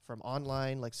Ryan, from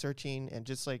online, like searching and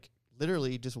just like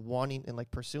literally just wanting and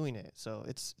like pursuing it. So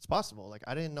it's possible. Like,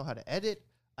 I didn't know how to edit.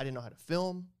 I didn't know how to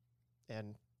film.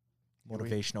 And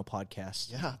Motivational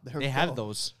podcast. yeah, there They we have go.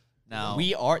 those. Now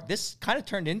This kind of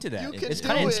turned into that. You can It's do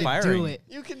kind of it. inspiring. Do it.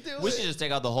 You can do we it. should just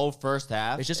take out the whole first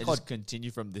half. It's just and called-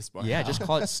 continue from this part. Yeah, out. just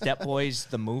call it Step Boys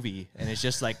the movie, and it's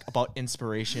just like about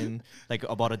inspiration, like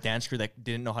about a dance crew that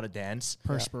didn't know how to dance,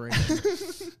 Perspiration.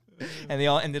 and they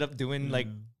all ended up doing like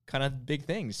kind of big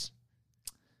things.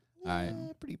 All right.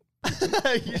 Pretty.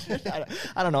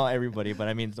 I don't know everybody, but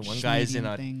I mean, the one guy's in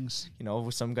Schmeedy a, things.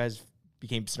 some guys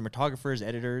became cinematographers,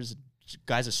 editors.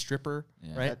 Guy's a stripper,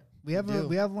 Yeah. right? We have do.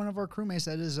 we have one of our crewmates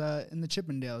that is in the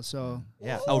Chippendale. So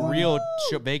Yeah, a real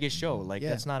Vegas show. Like Yeah.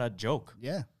 that's not a joke.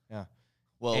 yeah,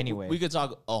 Well, Anyway. we could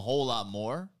talk a whole lot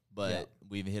more, but Yeah.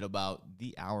 we've hit about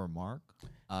the hour mark,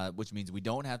 which means we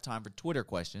don't have time for Twitter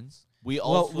questions.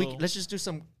 Let's just do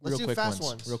some Let's real do quick fast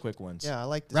ones. ones. Real quick ones. Yeah, I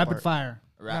like this Rapid part. fire.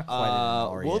 Not quite an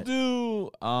hour We'll yet.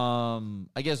 do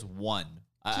I guess one.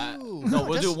 Two. No,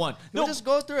 we'll do Just- one. We'll No, just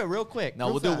go through it real quick. no,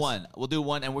 real we'll do fast. one. We'll do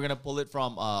one, and we're gonna pull it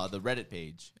from the Reddit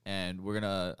page, and we're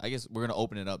gonna. I guess we're gonna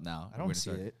open it up now. I don't see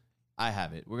it. I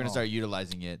have it. We're gonna Oh. start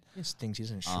utilizing it. These things he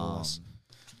doesn't show us.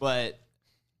 But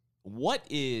what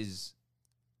is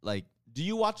like? Do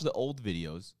you watch the old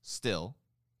videos still?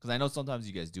 Because I know sometimes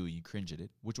you guys do. You cringe at it.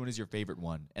 Which one is your favorite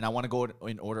one? And I want to go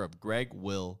in order of Greg,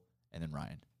 Will, and then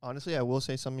Ryan. Honestly, I will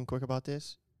say something quick about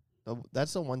this.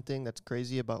 That's the one thing that's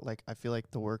crazy about, like, I feel like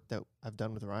the work that I've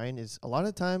done with Ryan is a lot of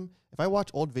the time, if I watch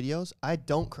old videos, I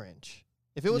don't cringe.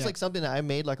 If it was Yeah. like something that I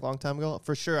made like a long time ago,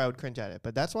 for sure I would cringe at it.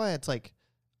 But that's why it's like,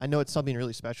 I know it's something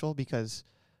really special because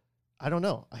I don't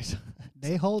know.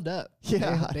 They hold up.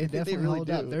 Yeah, I they think they definitely really hold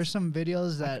do. up. There's some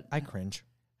videos that I cringe.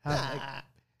 have, like,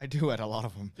 I do at a lot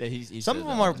of them. Yeah, he Some says of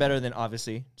them that. are better than,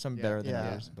 obviously. Some Yeah. better than Yeah.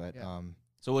 others. But Yeah.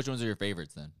 So which ones are your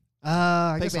favorites then?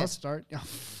 I Big guess I'll man. start. Oh,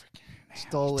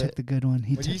 Stole he took it. the good one.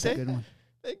 He What'd took you the say? good one.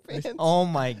 Big fans. oh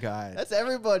my God. That's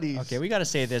everybody's. Okay, we got to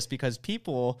say this because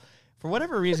people, for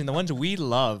whatever reason, the ones we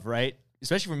love, right?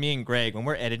 Especially for me and Greg, when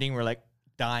we're editing, we're like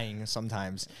dying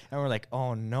sometimes. And we're like,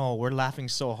 oh no, we're laughing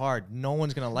so hard. No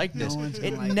one's going to like this. one's gonna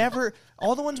It like it. never,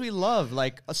 all the ones we love,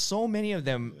 like so many of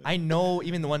them, I know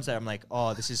even the ones that I'm like,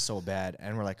 oh, this is so bad.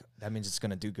 And we're like, that means it's going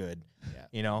to do good, Yeah.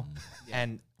 you know?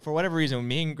 And for whatever reason,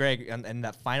 me and Greg, and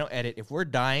that final edit, if we're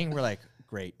dying, we're like,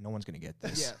 great, no one's going to get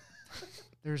this. Yeah.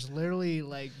 There's literally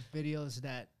like videos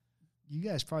that you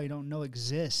guys probably don't know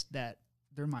exist that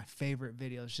they're my favorite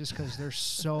videos just because they're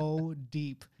so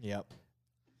deep. Yep.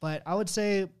 But I would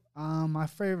say my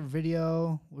favorite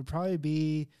video would probably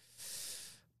be,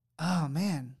 oh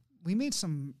man, we made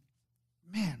some,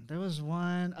 man, there was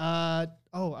one,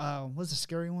 what was the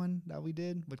scary one that we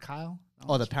did with Kyle?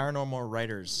 Oh, the paranormal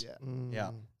writers. Yeah. Yeah.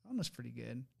 That one was pretty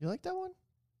good. You like that one?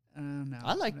 No.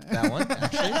 I liked that one,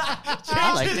 actually.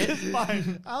 I liked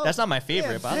it. Oh, That's not my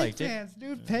favorite, yeah, but I Peg liked it. Pants,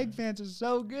 dude. Peg Pants is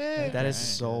so good. That is Right.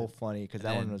 so funny because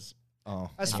that And one then- was.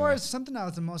 Oh, As anyway. far as something I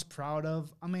was the most proud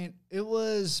of, I mean, it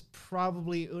was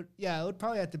probably, it would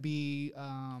probably have to be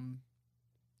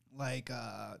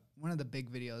one of the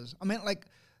big videos. I mean, like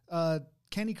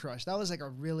Candy Crush. That was like a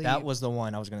really, that was the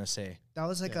one I was gonna say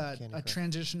like Yeah, Candy a Crush.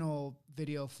 transitional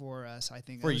video for us, I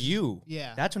think. for It was- you.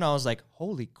 Yeah. That's when I was like,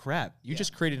 holy crap! You Yeah.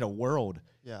 just created a world,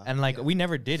 Yeah. and like we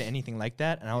never did anything like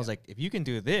that. And I was like, if you can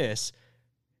do this.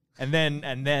 And then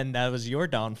that was your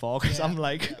downfall because Yeah. I'm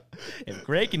like, if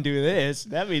Greg can do this,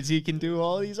 that means he can do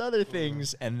all these other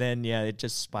things. And then it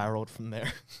just spiraled from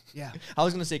there. Yeah. I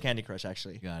was gonna say Candy Crush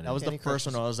actually. Got it. That was Candy the first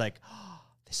Crush one where I was like, oh,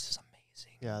 this is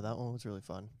amazing. Yeah, that one was really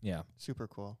fun. Yeah. Super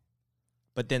cool.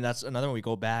 But then that's another one we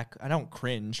go back. I don't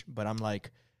cringe, but I'm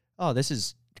like, oh, this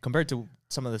is compared to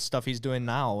some of the stuff he's doing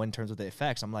now in terms of the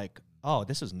effects. I'm like, oh,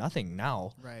 this is nothing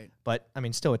now. Right. But I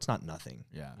mean, still, it's not nothing.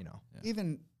 Yeah. You know.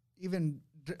 Even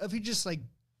if you just like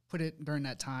put it during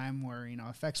that time where,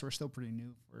 effects were still pretty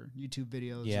new for YouTube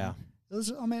videos. Yeah. and It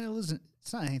was, I mean,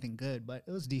 it's not anything good, but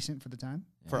it was decent for the time.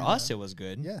 For Yeah. us, it was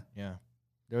good. Yeah. Yeah.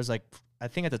 There was like, I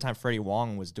think at the time Freddie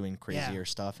Wong was doing Yeah. crazier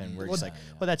stuff, and we're Well, just like,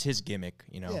 well, that's his gimmick.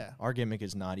 You know, Yeah. our gimmick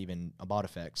is not even about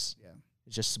effects. Yeah.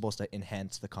 It's just supposed to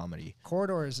enhance the comedy.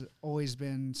 Corridor has always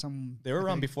been some. They were like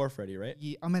around a- before Freddie, right?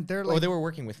 Yeah, I mean, they're Or like. they were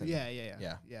working with him.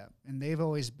 Yeah. And they've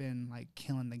always been like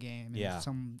killing the game. And Yeah.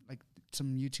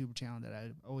 Some YouTube channel that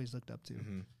I always looked up to.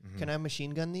 Mm-hmm, mm-hmm. Can I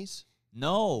machine gun these?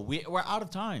 No, we're out of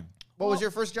time. What was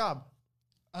your first job?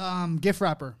 Gift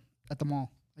wrapper at the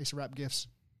mall. I used to wrap gifts.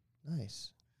 Nice.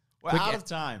 We're Quick out a- of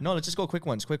time. No, let's just go quick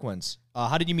ones. Quick ones.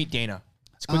 How did you meet Dana?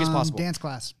 As quick as possible. Dance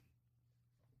class.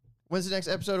 When's the next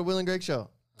episode of Will and Greg Show?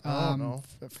 I don't know.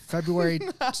 February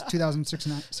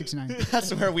 2069.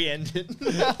 That's where we ended.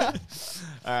 All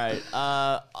right.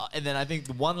 And then I think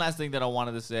the one last thing that I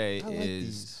wanted to say like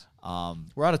is,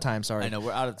 We're out of time. Sorry. I know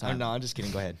we're out of time. No, I'm just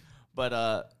kidding. Go ahead.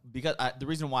 But because the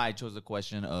reason why I chose the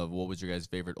question of what was your guys'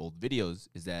 favorite old videos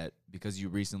is that because you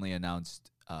recently announced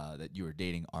that you were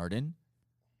dating Arden.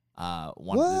 Yeah,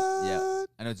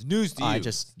 I know it's news to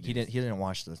you. He didn't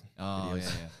watch the Oh videos.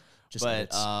 yeah. Just But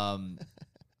edits.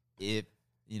 if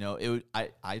it would,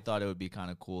 I thought it would be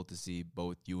kind of cool to see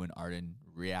both you and Arden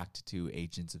react to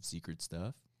Agents of Secret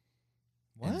stuff.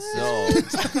 What? And so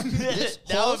This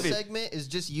that whole would be- segment is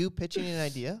just you pitching an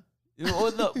idea?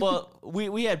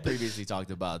 we had previously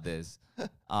talked about this.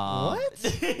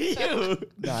 What? You.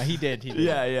 No, he did. He did.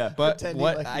 Yeah. But Pretending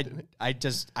what like he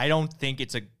didn't. I don't think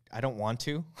it's I don't want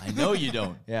to. I know you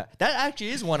don't. Yeah, that actually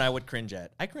is one I would cringe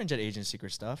at. I cringe at Agent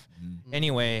Secret stuff.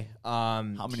 Anyway, how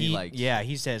many likes? Yeah,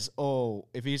 he says, "Oh,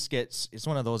 if he gets, it's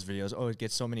one of those videos. Oh, it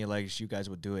gets so many likes, you guys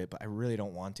would do it, but I really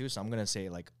don't want to. So I'm gonna say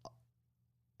like,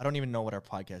 I don't even know what our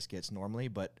podcast gets normally,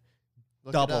 but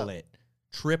double it,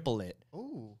 triple it.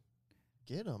 Ooh,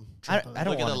 get them. I don't Look at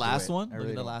want the last one. I Look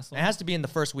really at the don't. last It one. has to be in the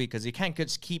first week because you can't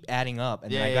just keep adding up,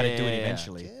 and Yeah, then I got to yeah, do it yeah, yeah.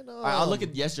 eventually. Get 'em. All right, I'll look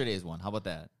at yesterday's one. How about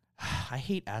that? I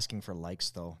hate asking for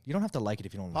likes though. You don't have to like it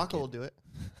if you don't like Paco will it. do it.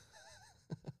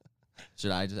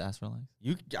 Should I just ask for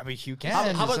likes? I mean, you can. How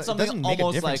It about doesn't something make a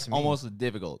almost difference like to me. almost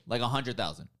difficult, like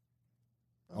 100,000?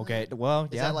 Okay, well, Is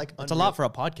yeah, that, like, it's a lot for a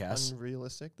podcast.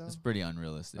 Unrealistic though. That's pretty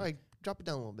unrealistic. All right, drop it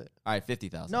down a little bit. All right,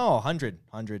 50,000. No, 100.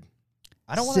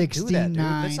 I don't want to do that, dude.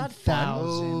 That's not fun.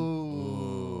 69,000.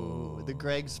 Ooh, the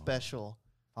Greg special.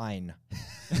 Fine.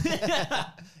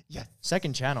 Yes.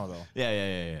 Second channel though.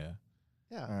 Yeah.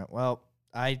 Yeah. All right. Well,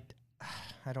 I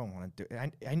don't want to do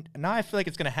it. Now I feel like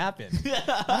it's gonna happen.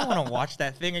 I don't want to watch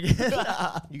that thing again.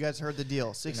 You guys heard the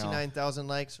deal. 69,000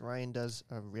 likes. Ryan does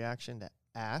a reaction to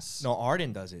ass. No,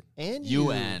 Arden does it. And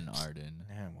You and Arden.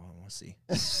 Yeah, well, we'll see.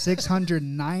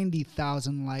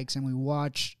 690,000 likes, and we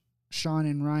watch Sean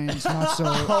and Ryan's not so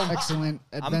excellent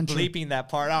adventure. I'm bleeping that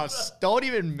part out. Don't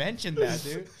even mention that,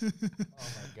 dude. Oh my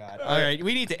god. All right,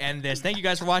 we need to end this. Thank you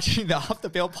guys for watching the Off the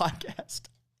Bill podcast.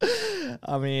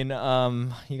 I mean,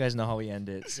 you guys know how we end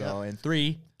it. So in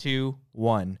 3, 2,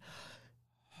 1.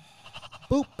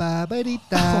 Boop, ba, ba, dee,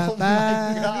 da, Oh my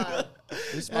ba. god. This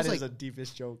That smells is like the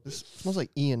deepest joke. this smells like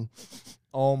Ian.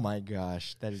 Oh my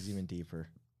gosh, that is even deeper.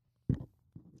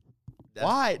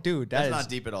 Why, dude? That's That not is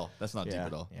deep at all. That's not deep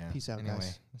at all. Yeah. Peace out, Anyway,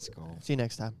 guys. let's go. See you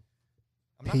next time.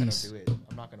 I'm not gonna Peace. do it.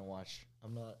 I'm not gonna watch.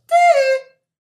 I'm not.